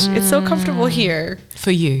at. It's so comfortable here.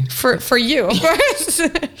 For you. For you, of course.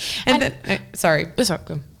 and then, sorry.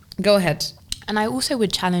 Go ahead. And I also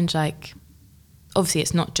would challenge, like, obviously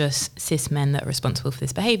it's not just cis men that are responsible for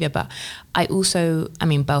this behavior, but I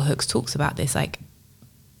mean, Bell Hooks talks about this, like,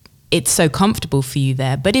 it's so comfortable for you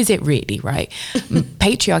there, but is it really, right?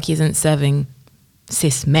 Patriarchy isn't serving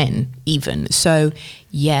cis men even. So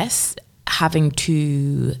yes, having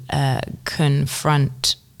to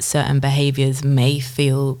confront certain behaviors may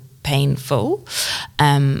feel painful.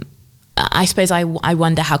 I suppose I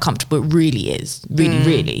wonder how comfortable it really is,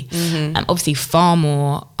 really. Obviously far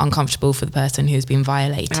more uncomfortable for the person who's been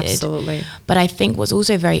violated. Absolutely. But I think what's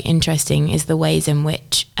also very interesting is the ways in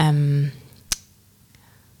which,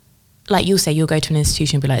 like you'll go to an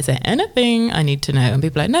institution and be like, is there anything I need to know? And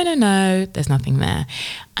people are like, no, there's nothing there.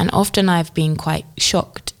 And often I've been quite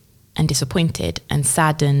shocked and disappointed and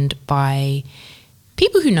saddened by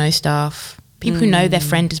people who know stuff, people who know their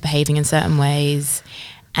friend is behaving in certain ways.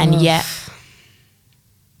 And yet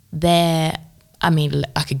I mean,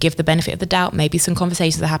 I could give the benefit of the doubt. Maybe some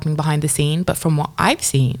conversations are happening behind the scene. But from what I've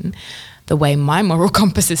seen, the way my moral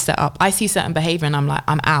compass is set up, I see certain behavior and I'm like,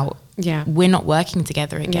 I'm out. Yeah. We're not working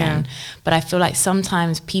together again. Yeah. But I feel like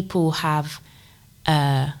sometimes people have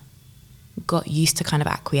got used to kind of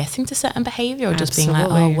acquiescing to certain behavior, or just being like,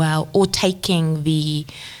 oh, well, or taking the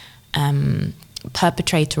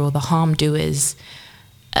perpetrator or the harm doer's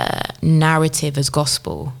narrative as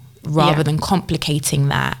gospel, rather than complicating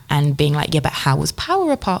that and being like, yeah, but how was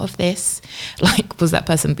power a part of this? Like, was that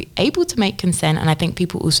person able to make consent? And I think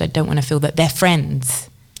people also don't want to feel that their friends,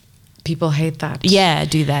 people hate that. Yeah,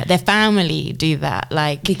 do that. Their family do that.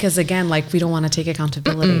 Like, because again, like, we don't want to take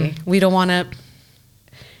accountability. We don't want to.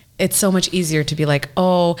 It's so much easier to be like,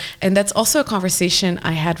 oh, and that's also a conversation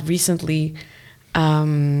I had recently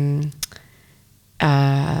in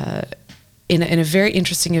a very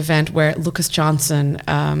interesting event where Lucas Johnson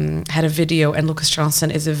had a video, and Lucas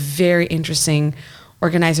Johnson is a very interesting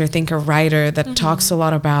organizer, thinker, writer that talks a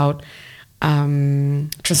lot about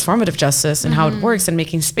transformative justice and how it works, and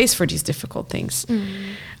making space for these difficult things.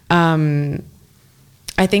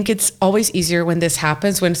 I think it's always easier when this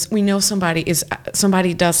happens, when we know somebody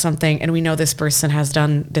does something and we know this person has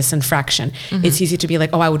done this infraction. It's easy to be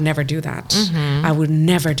like, oh, I would never do that. I would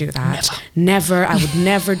never do that. Never. I would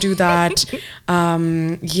never do that.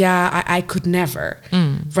 I could never.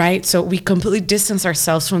 Right? So we completely distance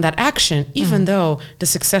ourselves from that action, even though the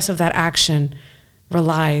success of that action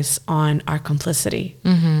relies on our complicity,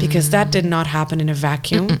 because that did not happen in a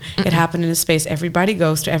vacuum. It happened in a space everybody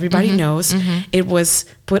goes to, everybody knows. It was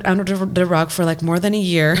put under the rug for like more than a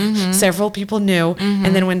year. Several people knew,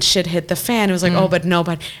 and then when shit hit the fan, it was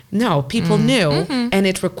like, no, people knew, and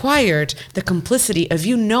it required the complicity of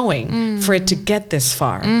you knowing for it to get this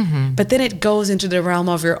far. But then it goes into the realm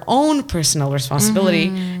of your own personal responsibility,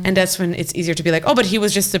 and that's when it's easier to be like, oh, but he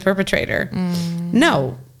was just the perpetrator.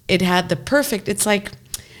 No. It had the perfect, it's like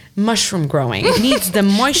mushroom growing. It needs the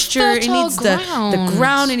moisture, it needs the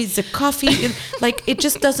ground, it needs the coffee. It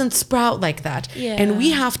just doesn't sprout like that. Yeah. And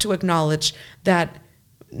we have to acknowledge that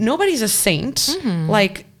nobody's a saint.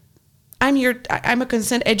 Like, I'm a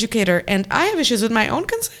consent educator, and I have issues with my own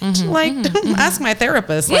consent. Don't ask my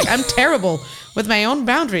therapist. Like, I'm terrible with my own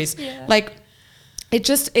boundaries. Yeah. Like,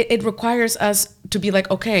 it requires us to be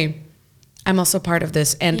like, okay, I'm also part of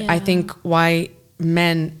this. And I think why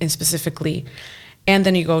men specifically, and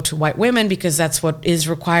then you go to white women, because that's what is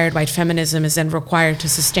required. White feminism is then required to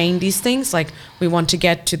sustain these things. Like, we want to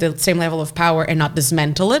get to the same level of power and not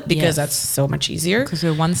dismantle it, because that's so much easier. Because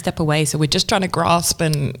we're one step away, so we're just trying to grasp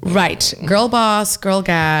and... Right. Girl boss, girl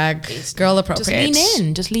gag, girl appropriate.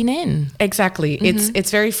 Just lean in. Exactly.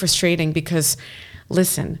 It's very frustrating because,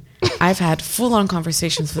 listen, I've had full-on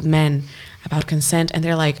conversations with men about consent, and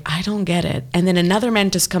they're like, I don't get it. And then another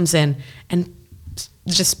man just comes in and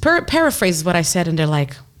just paraphrases what I said, and they're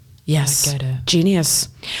like, yes, I get it. Genius.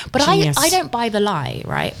 But Genius. I don't buy the lie,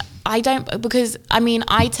 right? I don't, because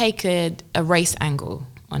I take a race angle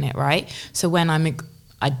on it, right? So when I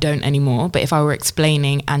don't anymore, but if I were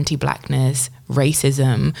explaining anti-blackness,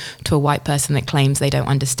 racism to a white person that claims they don't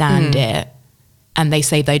understand it, and they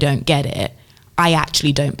say they don't get it, I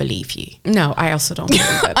actually don't believe you. No, I also don't believe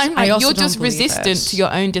it. I'm like, you're just resistant to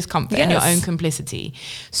your own discomfort and your own complicity.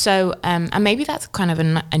 So, and maybe that's kind of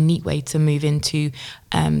a neat way to move into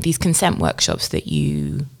these consent workshops that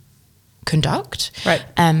you conduct. Right.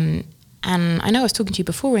 And I know I was talking to you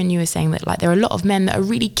before, and you were saying that like there are a lot of men that are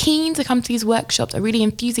really keen to come to these workshops, are really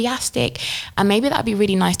enthusiastic, and maybe that'd be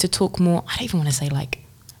really nice to talk more. I don't even want to say like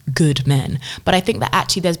good men, but I think that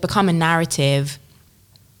actually there's become a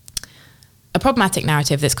problematic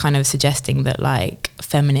narrative that's kind of suggesting that like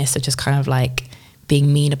feminists are just kind of like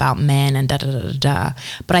being mean about men and da.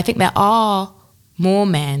 But I think there are more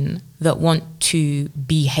men that want to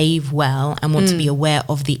behave well and want to be aware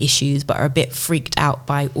of the issues, but are a bit freaked out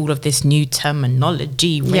by all of this new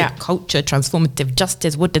terminology, rape culture, transformative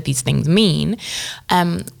justice. What do these things mean?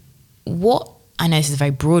 What, I know this is a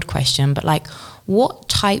very broad question, but like what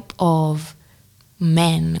type of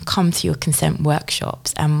men come to your consent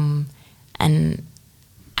workshops and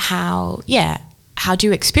how do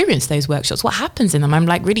you experience those workshops? What happens in them? I'm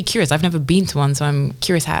like really curious. I've never been to one, so I'm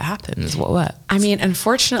curious how it happens. What works? I mean,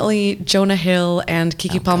 unfortunately, Jonah Hill and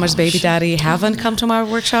Kiki Palmer's baby daddy haven't come to my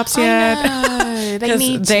workshops yet. I know.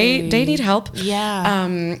 They need help.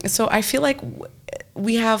 Yeah. So I feel like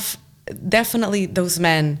we have definitely those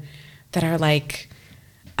men that are like,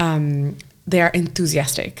 they are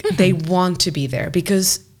enthusiastic. They want to be there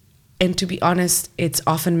because, and to be honest, it's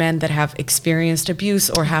often men that have experienced abuse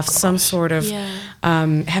or have some sort of,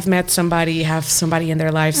 have met somebody, have somebody in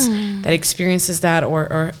their lives that experiences that,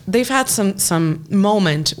 or they've had some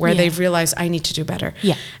moment where they've realized, I need to do better.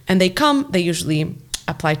 Yeah. And they come, they usually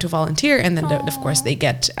apply to volunteer, and then of course they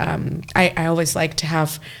get, I always like to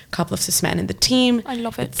have a couple of cis men in the team. I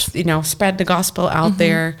love it. Spread the gospel out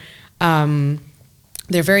there.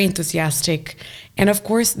 They're very enthusiastic. And of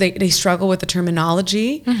course, they struggle with the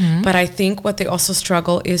terminology. But I think what they also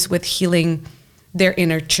struggle is with healing their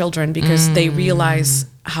inner children, because they realize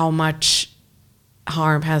how much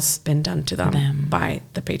harm has been done to them by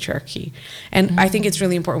the patriarchy. And I think it's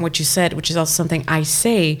really important what you said, which is also something I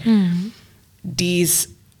say. These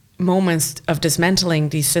moments of dismantling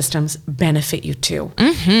these systems benefit you too.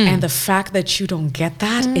 And the fact that you don't get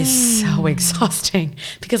that is so exhausting.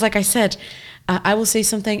 Because like I said, I will say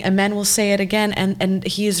something, a man will say it again, and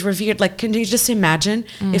he is revered. Like, can you just imagine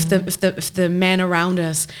if the men around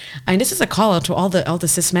us, and this is a call out to all the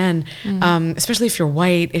cis men, especially if you're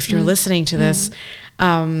white, if you're listening to this,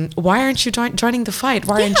 why aren't you joining the fight?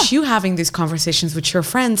 Why aren't you having these conversations with your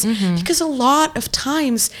friends? Because a lot of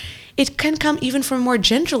times it can come even from a more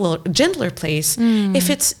gentler place. If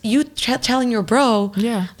it's you telling your bro,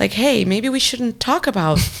 like, hey, maybe we shouldn't talk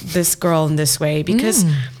about this girl in this way because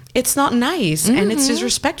it's not nice and it's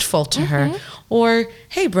disrespectful to her. Or,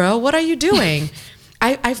 hey, bro, what are you doing?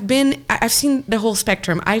 I've seen the whole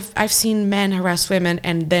spectrum. I've seen men harass women,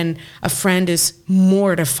 and then a friend is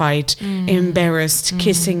mortified, embarrassed,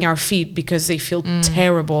 kissing our feet because they feel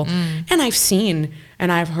terrible. And I've seen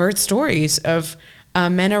and I've heard stories of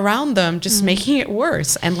men around them just making it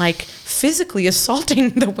worse and like physically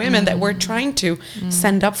assaulting the women that were trying to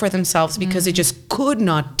stand up for themselves because they just could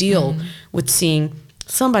not deal with seeing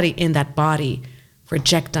somebody in that body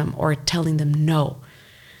reject them or telling them no.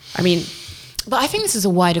 I mean, but I think this is a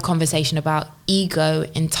wider conversation about ego,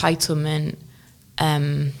 entitlement,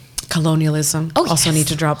 colonialism. Also need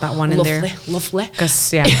to drop that one in there. Lovely.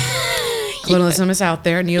 Because, colonialism is out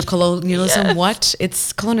there. Neocolonialism, what?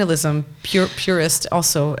 It's colonialism, purist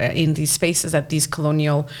also in these spaces that these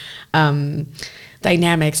colonial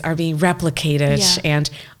dynamics are being replicated.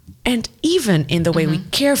 And even in the way we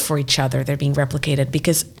care for each other, they're being replicated.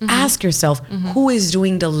 Because ask yourself, who is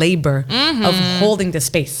doing the labor of holding the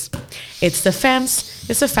space? It's the femmes,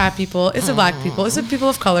 it's the fat people, it's the black people, it's the people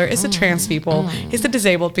of color, it's the trans people, it's the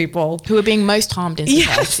disabled people. Who are being most harmed in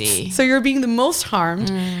society. Yes. So you're being the most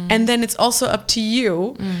harmed. And then it's also up to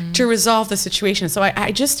you to resolve the situation. So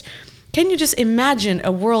can you just imagine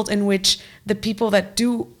a world in which the people that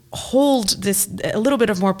do hold this, a little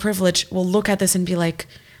bit of more privilege, will look at this and be like,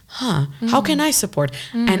 how can I support?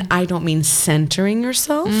 And I don't mean centering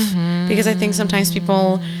yourself, because I think sometimes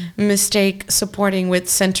people mistake supporting with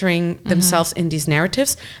centering themselves in these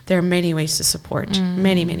narratives. There are many ways to support,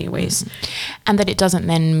 many ways. And that it doesn't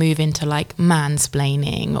then move into like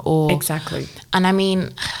mansplaining or... Exactly. And I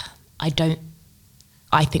mean, I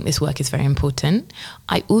think this work is very important.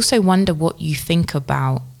 I also wonder what you think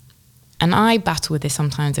about, and I battle with this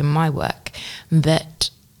sometimes in my work, that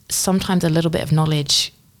sometimes a little bit of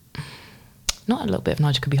knowledge... Not a little bit of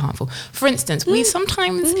knowledge could be harmful. For instance, we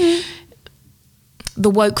sometimes... The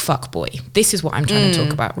woke fuck boy. This is what I'm trying to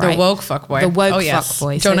talk about, right? The woke fuck boy. The woke fuck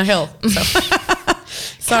boy. Jonah Hill. So.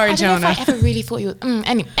 Sorry, Jonah. I don't know if I ever really thought you were...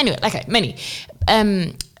 Anyway, okay, many.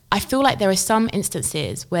 I feel like there are some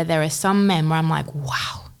instances where there are some men where I'm like,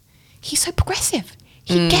 wow, he's so progressive.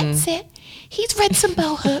 He gets it. He's read some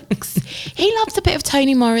bell hooks. He loves a bit of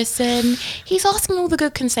Toni Morrison. He's asking all the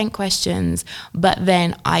good consent questions. But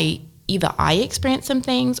then either I experience some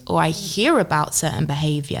things or I hear about certain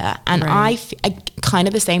behavior, and I kind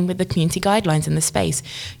of the same with the community guidelines in the space.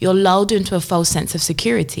 You're lulled into a false sense of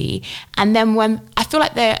security, and then when I feel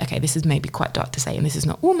like this is maybe quite dark to say, and this is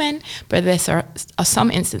not all men, but there are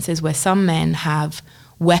some instances where some men have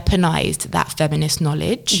weaponized that feminist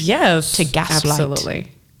knowledge to gaslight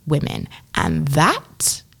women, and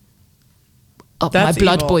that... my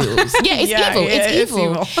blood boils. Yeah, it's evil. It's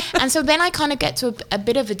evil. And so then I kind of get to a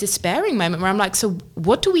bit of a despairing moment where I'm like, so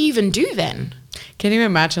what do we even do then? Can you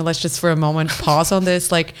imagine, let's just for a moment pause on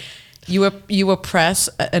this, like you oppress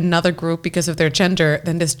another group because of their gender,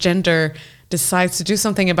 then this gender decides to do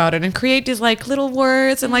something about it and create these like little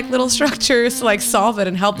words and like little structures to like solve it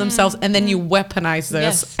and help themselves, and then you weaponize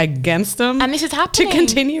this against them. And this is happening. To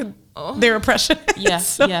continue their oppression. You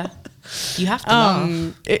have to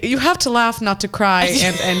laugh. You have to laugh, not to cry,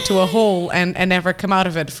 and to a hole and never come out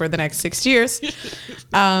of it for the next 6 years.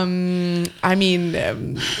 I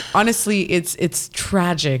mean, honestly, it's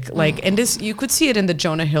tragic. Like, and this, you could see it in the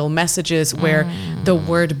Jonah Hill messages where the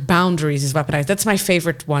word boundaries is weaponized. That's my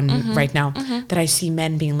favorite one right now, that I see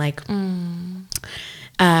men being like,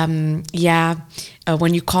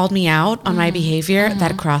 when you called me out on my behavior,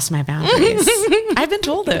 that crossed my boundaries. I've been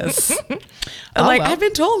told this. I've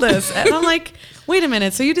been told this. And I'm like, wait a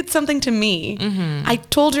minute. So you did something to me. I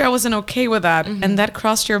told you I wasn't okay with that. And that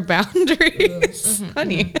crossed your boundaries.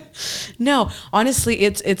 Honey. No, honestly,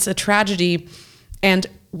 it's a tragedy. And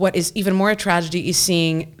what is even more a tragedy is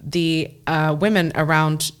seeing the women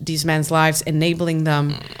around these men's lives, enabling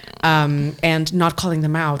them and not calling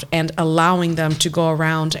them out and allowing them to go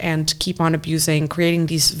around and keep on abusing, creating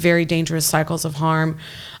these very dangerous cycles of harm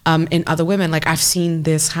in other women. Like, I've seen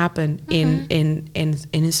this happen in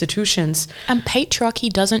institutions. And patriarchy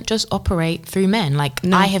doesn't just operate through men. Like,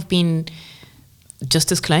 I have been...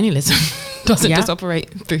 Just as colonialism doesn't just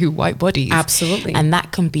operate through white bodies. Absolutely. And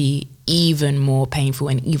that can be even more painful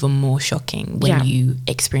and even more shocking when you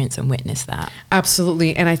experience and witness that.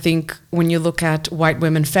 Absolutely. And I think when you look at white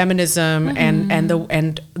women feminism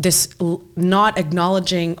and this not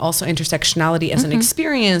acknowledging also intersectionality as an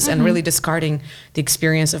experience and really discarding the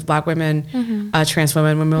experience of Black women, trans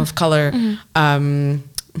women, women of color,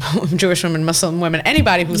 Jewish women, Muslim women,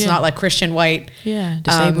 anybody who's not like Christian, white,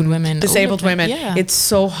 disabled women, it's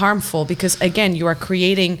so harmful because, again, you are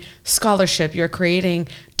creating scholarship, you're creating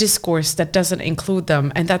discourse that doesn't include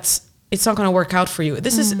them, and it's not going to work out for you.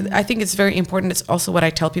 This is, I think it's very important. It's also what I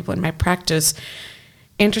tell people in my practice.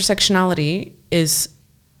 Intersectionality is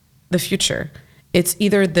the future. It's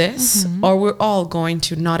either this or we're all going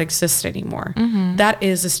to not exist anymore. That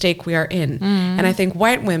is the stake we are in. And I think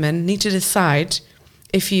white women need to decide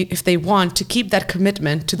if they want to keep that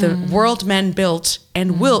commitment to the world men built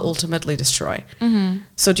and will ultimately destroy.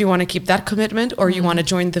 So do you want to keep that commitment, or you want to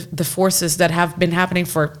join the forces that have been happening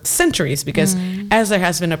for centuries? Because as there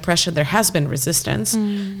has been oppression, there has been resistance.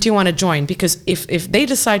 Do you want to join? Because if they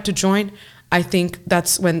decide to join, I think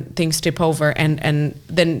that's when things tip over, and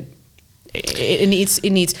then it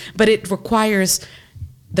needs, but it requires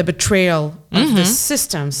the betrayal of the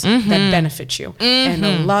systems that benefit you, and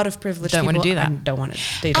a lot of privileged Don't people want to do that. They don't want to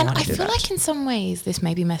do that. I feel like in some ways this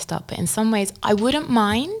may be messed up, but in some ways I wouldn't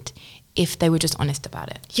mind if they were just honest about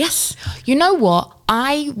it. Yes. You know what?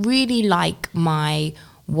 I really like my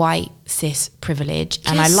white cis privilege,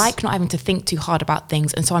 and I Yes. like not having to think too hard about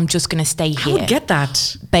things, and so I'm just gonna stay I here. would get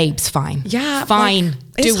that. Babes, fine. Yeah, fine. like,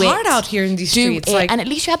 it's do hard it. out here in these Do streets, it. like- and at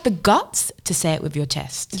least you had the guts to say it with your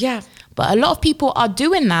chest. Yeah. But a lot of people are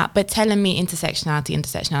doing that, but telling me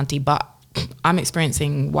intersectionality. But I'm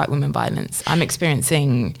experiencing white women violence. I'm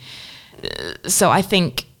experiencing. So I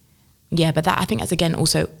think, but I think that's again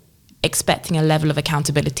also expecting a level of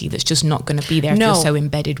accountability that's just not going to be there if No. you're so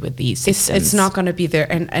embedded with these systems. It's not going to be there.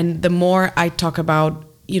 And the more I talk about,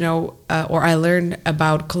 or I learn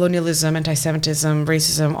about colonialism, anti-Semitism,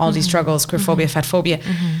 racism, all these struggles, queerphobia, fatphobia,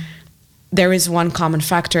 there is one common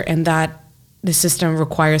factor, and that the system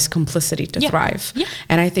requires complicity to thrive. Yeah.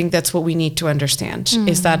 And I think that's what we need to understand,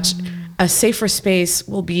 is that a safer space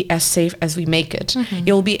will be as safe as we make it.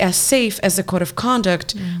 It will be as safe as the code of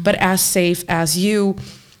conduct, but as safe as you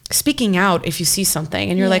speaking out if you see something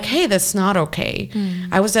and you're like, hey, that's not okay.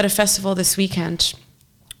 I was at a festival this weekend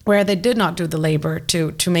where they did not do the labor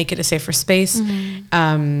to make it a safer space.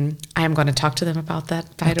 I am going to talk to them about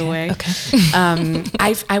that, by the way. Okay.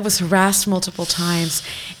 I was harassed multiple times,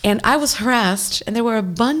 and I was harassed, and there were a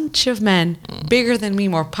bunch of men bigger than me,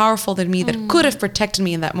 more powerful than me, that could have protected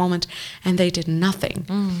me in that moment, and they did nothing.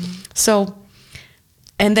 So,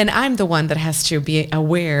 and then I'm the one that has to be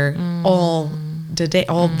aware all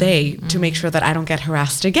day to make sure that I don't get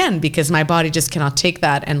harassed again, because my body just cannot take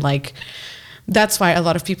that. And like, that's why a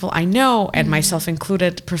lot of people I know, and myself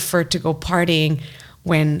included, prefer to go partying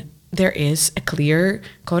when there is a clear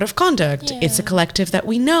code of conduct. It's a collective that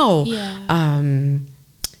we know.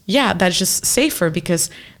 That's just safer,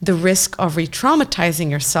 because the risk of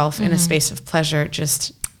re-traumatizing yourself in a space of pleasure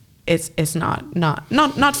just is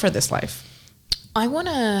not for this life. I want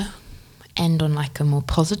to end on like a more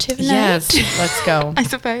positive note. Yes, let's go. I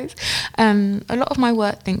suppose. A lot of my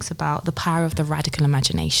work thinks about the power of the radical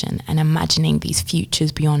imagination and imagining these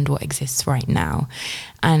futures beyond what exists right now.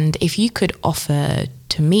 And if you could offer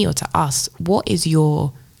to me or to us, what is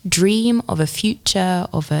your dream of a future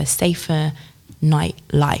of a safer night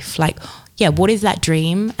life? Like, what is that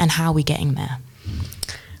dream, and how are we getting there?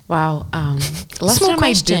 Wow. Last Small time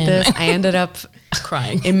I question. did this, I ended up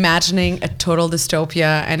Crying. imagining a total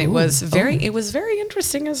dystopia, and it was very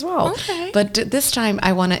interesting as well. Okay. But this time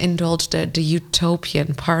I want to indulge the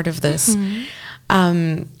utopian part of this.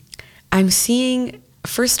 I'm seeing,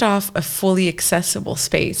 first off, a fully accessible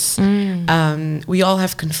space. We all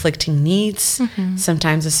have conflicting needs.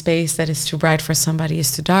 Sometimes a space that is too bright for somebody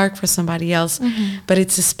is too dark for somebody else. But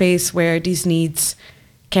it's a space where these needs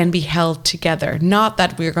can be held together. Not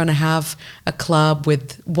that we're going to have a club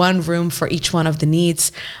with one room for each one of the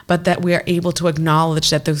needs, but that we are able to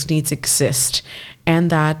acknowledge that those needs exist, and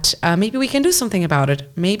that maybe we can do something about it.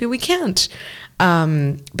 Maybe we can't.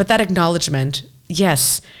 But that acknowledgement,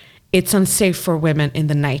 yes, it's unsafe for women in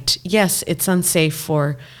the night. Yes, it's unsafe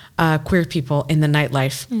for queer people in the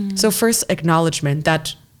nightlife. So first, acknowledgement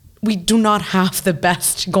that we do not have the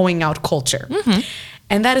best going out culture.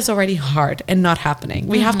 And that is already hard and not happening.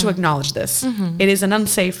 We have to acknowledge this. It is an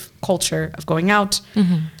unsafe culture of going out.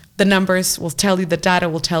 The numbers will tell you, the data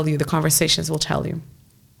will tell you, the conversations will tell you.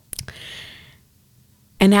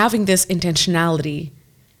 And having this intentionality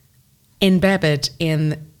embedded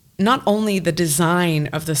in not only the design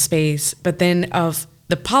of the space, but then of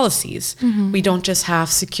the policies. We don't just have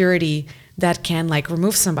security that can like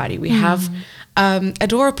remove somebody. We have a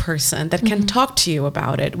door person that can talk to you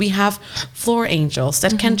about it. We have floor angels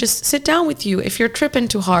that can just sit down with you if you're tripping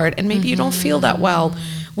too hard and maybe you don't feel that well.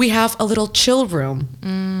 We have a little chill room,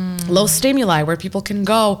 low stimuli, where people can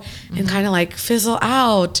go and kind of like fizzle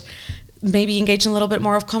out, maybe engage in a little bit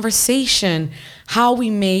more of conversation. How we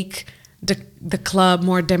make the club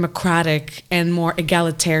more democratic and more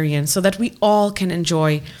egalitarian so that we all can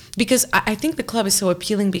enjoy. Because I think the club is so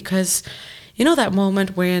appealing because, you know, that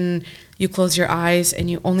moment when you close your eyes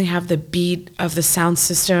and you only have the beat of the sound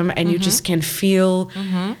system and you just can feel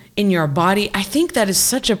in your body. I think that is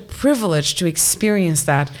such a privilege to experience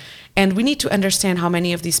that. And we need to understand how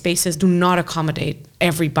many of these spaces do not accommodate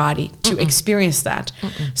everybody to experience that.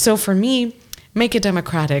 So for me, make it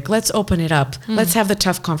democratic. Let's open it up. Let's have the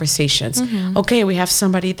tough conversations. Okay, we have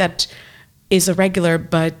somebody that is a regular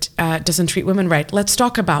but doesn't treat women right. Let's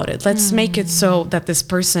talk about it. Let's make it so that this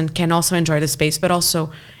person can also enjoy the space, but also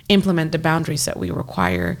implement the boundaries that we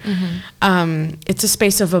require. It's a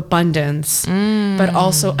space of abundance, but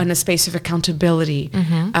also in a space of accountability,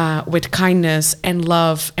 with kindness and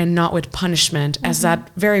love, and not with punishment, as that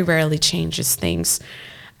very rarely changes things.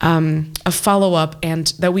 A follow-up, and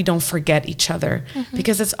that we don't forget each other,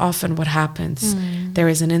 because it's often what happens. There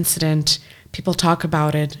is an incident, people talk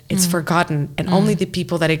about it, it's forgotten, and only the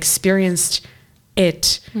people that experienced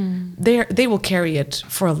it, they will carry it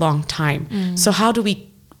for a long time. So how do we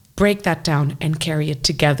break that down and carry it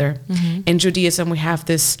together? In Judaism, we have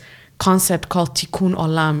this concept called tikkun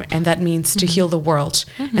olam, and that means to heal the world.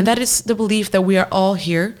 And that is the belief that we are all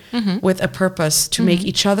here with a purpose to make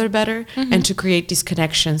each other better and to create these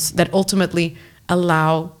connections that ultimately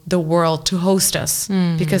allow the world to host us,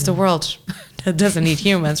 because the world doesn't need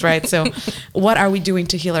humans, right? So what are we doing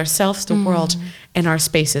to heal ourselves, the world, and our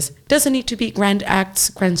spaces? Doesn't need to be grand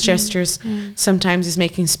acts, grand gestures. Sometimes it's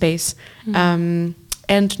making space.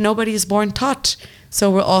 And nobody is born taught.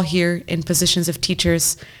 So we're all here in positions of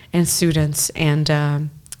teachers and students, and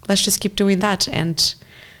let's just keep doing that. And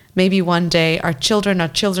maybe one day our children, our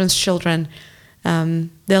children's children,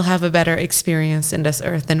 they'll have a better experience in this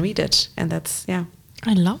earth than we did. And that's,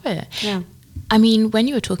 I love it. Yeah. I mean, when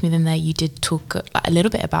you were talking then there, you did talk a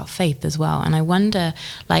little bit about faith as well. And I wonder,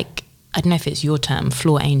 like, I don't know if it's your term,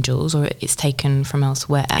 floor angels, or it's taken from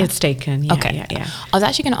elsewhere. It's taken, yeah. Okay. Yeah. I was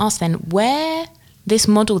actually going to ask then, where this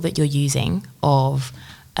model that you're using of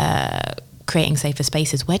creating safer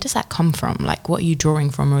spaces, where does that come from? Like, what are you drawing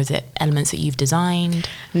from, or is it elements that you've designed?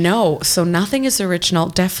 No, so nothing is original.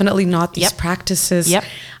 Definitely not these practices.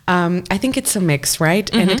 I think it's a mix,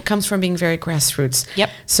 right? And it comes from being very grassroots.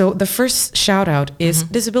 So the first shout out is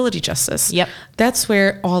disability justice. That's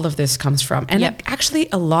where all of this comes from. And actually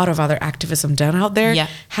a lot of other activism done out there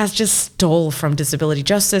has just stole from disability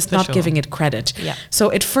justice, not giving it credit.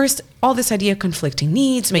 So at first, all this idea of conflicting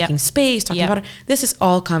needs, making space, talking about it, this is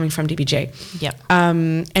all coming from DBJ.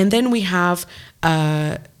 And then we have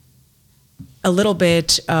a little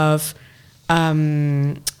bit of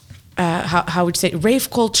how would you say, rave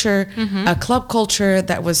culture, club culture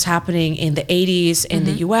that was happening in the 80s in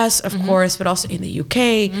the US, of course, but also in the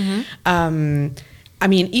UK. I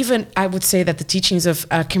mean, even I would say that the teachings of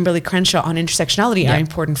Kimberly Crenshaw on intersectionality are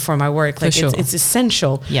important for my work. Like, it's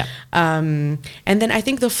essential. And then I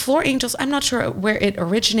think the floor angels, I'm not sure where it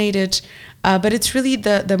originated, but it's really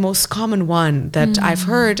the most common one that I've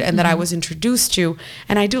heard and that I was introduced to.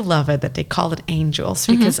 And I do love it that they call it angels,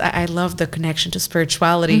 because I love the connection to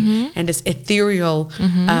spirituality and this ethereal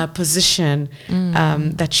position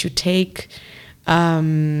that you take.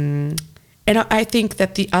 And I think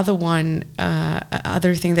that the other one,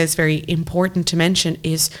 other thing that's very important to mention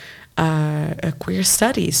is queer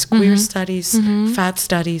studies, fat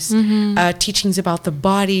studies, teachings about the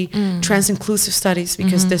body, trans-inclusive studies,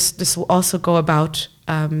 because this will also go about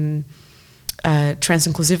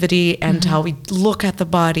trans-inclusivity and how we look at the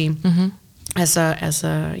body as a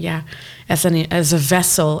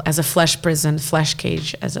vessel, as a flesh prison, flesh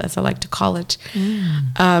cage, as I like to call it.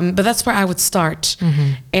 But that's where I would start.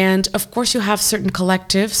 And of course, you have certain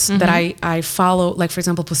collectives that I follow, like, for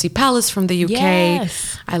example, Pussy Palace from the UK.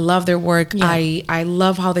 I love their work. I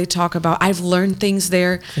love how they talk about, I've learned things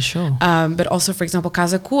there. For sure. But also, for example,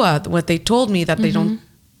 Kazakua, what they told me that they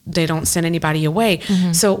don't send anybody away.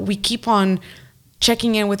 So we keep on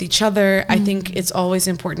checking in with each other. I think it's always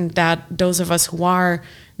important that those of us who are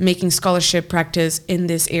making scholarship practice in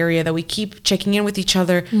this area, that we keep checking in with each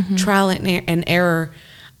other, trial and error.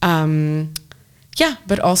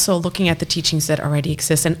 But also looking at the teachings that already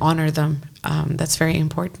exist and honor them. That's very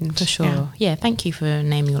important. For sure. Yeah, thank you for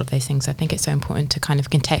naming all of those things. I think it's so important to kind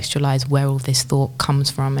of contextualize where all this thought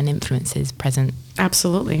comes from and influences present.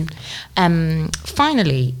 Absolutely.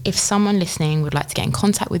 Finally, if someone listening would like to get in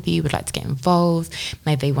contact with you, would like to get involved,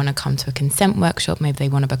 maybe they want to come to a consent workshop, maybe they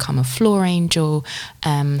want to become a floor angel,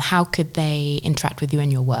 how could they interact with you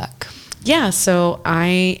and your work? Yeah, so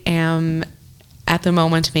I am at the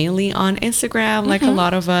moment mainly on Instagram, like a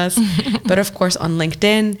lot of us, but of course on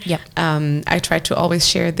LinkedIn. I try to always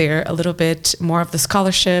share there a little bit more of the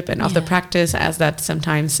scholarship and of the practice, as that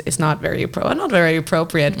sometimes is not very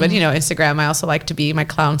appropriate. But Instagram, I also like to be my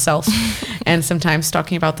clown self and sometimes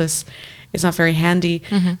talking about this. is not very handy.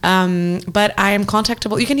 But I am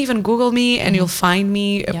contactable. You can even Google me and you'll find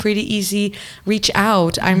me pretty easy. Reach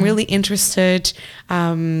out. I'm really interested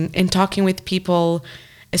in talking with people,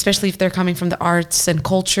 especially if they're coming from the arts and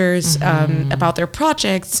cultures, about their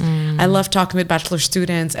projects. I love talking with bachelor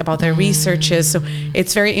students about their researches. So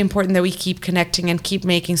it's very important that we keep connecting and keep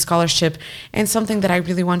making scholarship. And something that I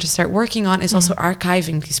really want to start working on is also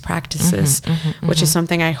archiving these practices, which is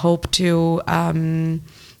something I hope to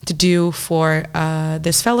do for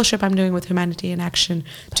this fellowship I'm doing with Humanity in Action,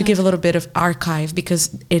 to give a little bit of archive,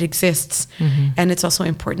 because it exists. And it's also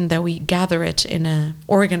important that we gather it in a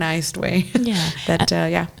organized way.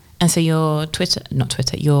 And so your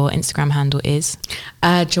your Instagram handle is?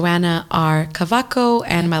 Joana R. Cavaco,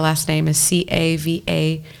 and my last name is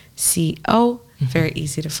Cavaco. Very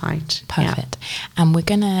easy to find. Perfect. And we're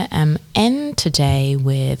going to end today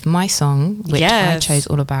with my song, which I chose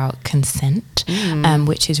all about consent,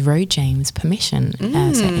 which is Road James Permission.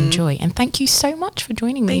 So enjoy. And thank you so much for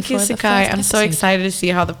joining me. Thank you, Sekai. I'm so excited to see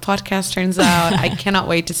how the podcast turns out. I cannot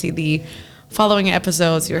wait to see the following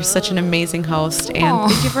episodes. You're such an amazing host, and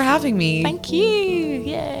thank you for having me. Thank you.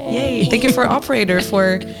 Yay. Thank you for operator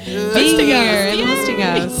for being here and hosting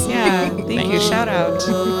us. Yeah. Thank you. Shout out.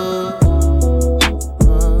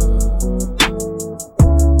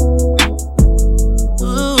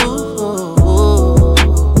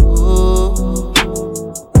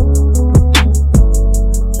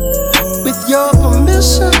 Your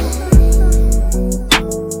permission,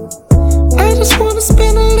 I just wanna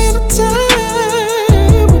spend a little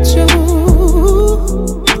time with you.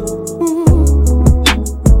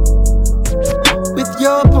 With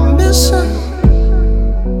your permission,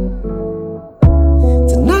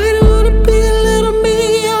 tonight I wanna be a little me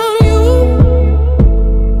on you.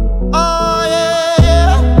 Oh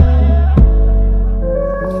yeah.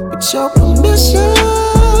 With your permission,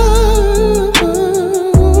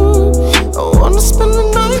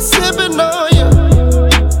 sipping on you.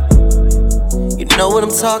 You know what I'm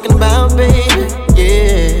talking about, baby.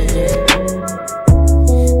 Yeah.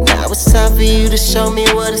 Now it's time for you to show me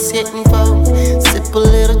what it's hitting for. Sip a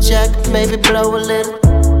little Jack, maybe blow a little.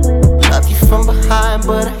 Love you from behind,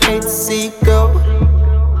 but I hate to see you go.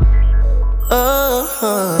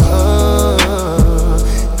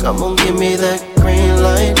 Come on, give me that green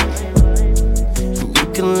light. You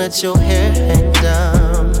can let your hair hang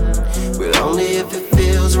down, but only if it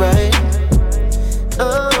feels right.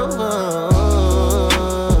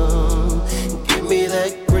 Give me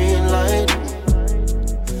that green light.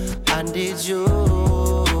 I need you.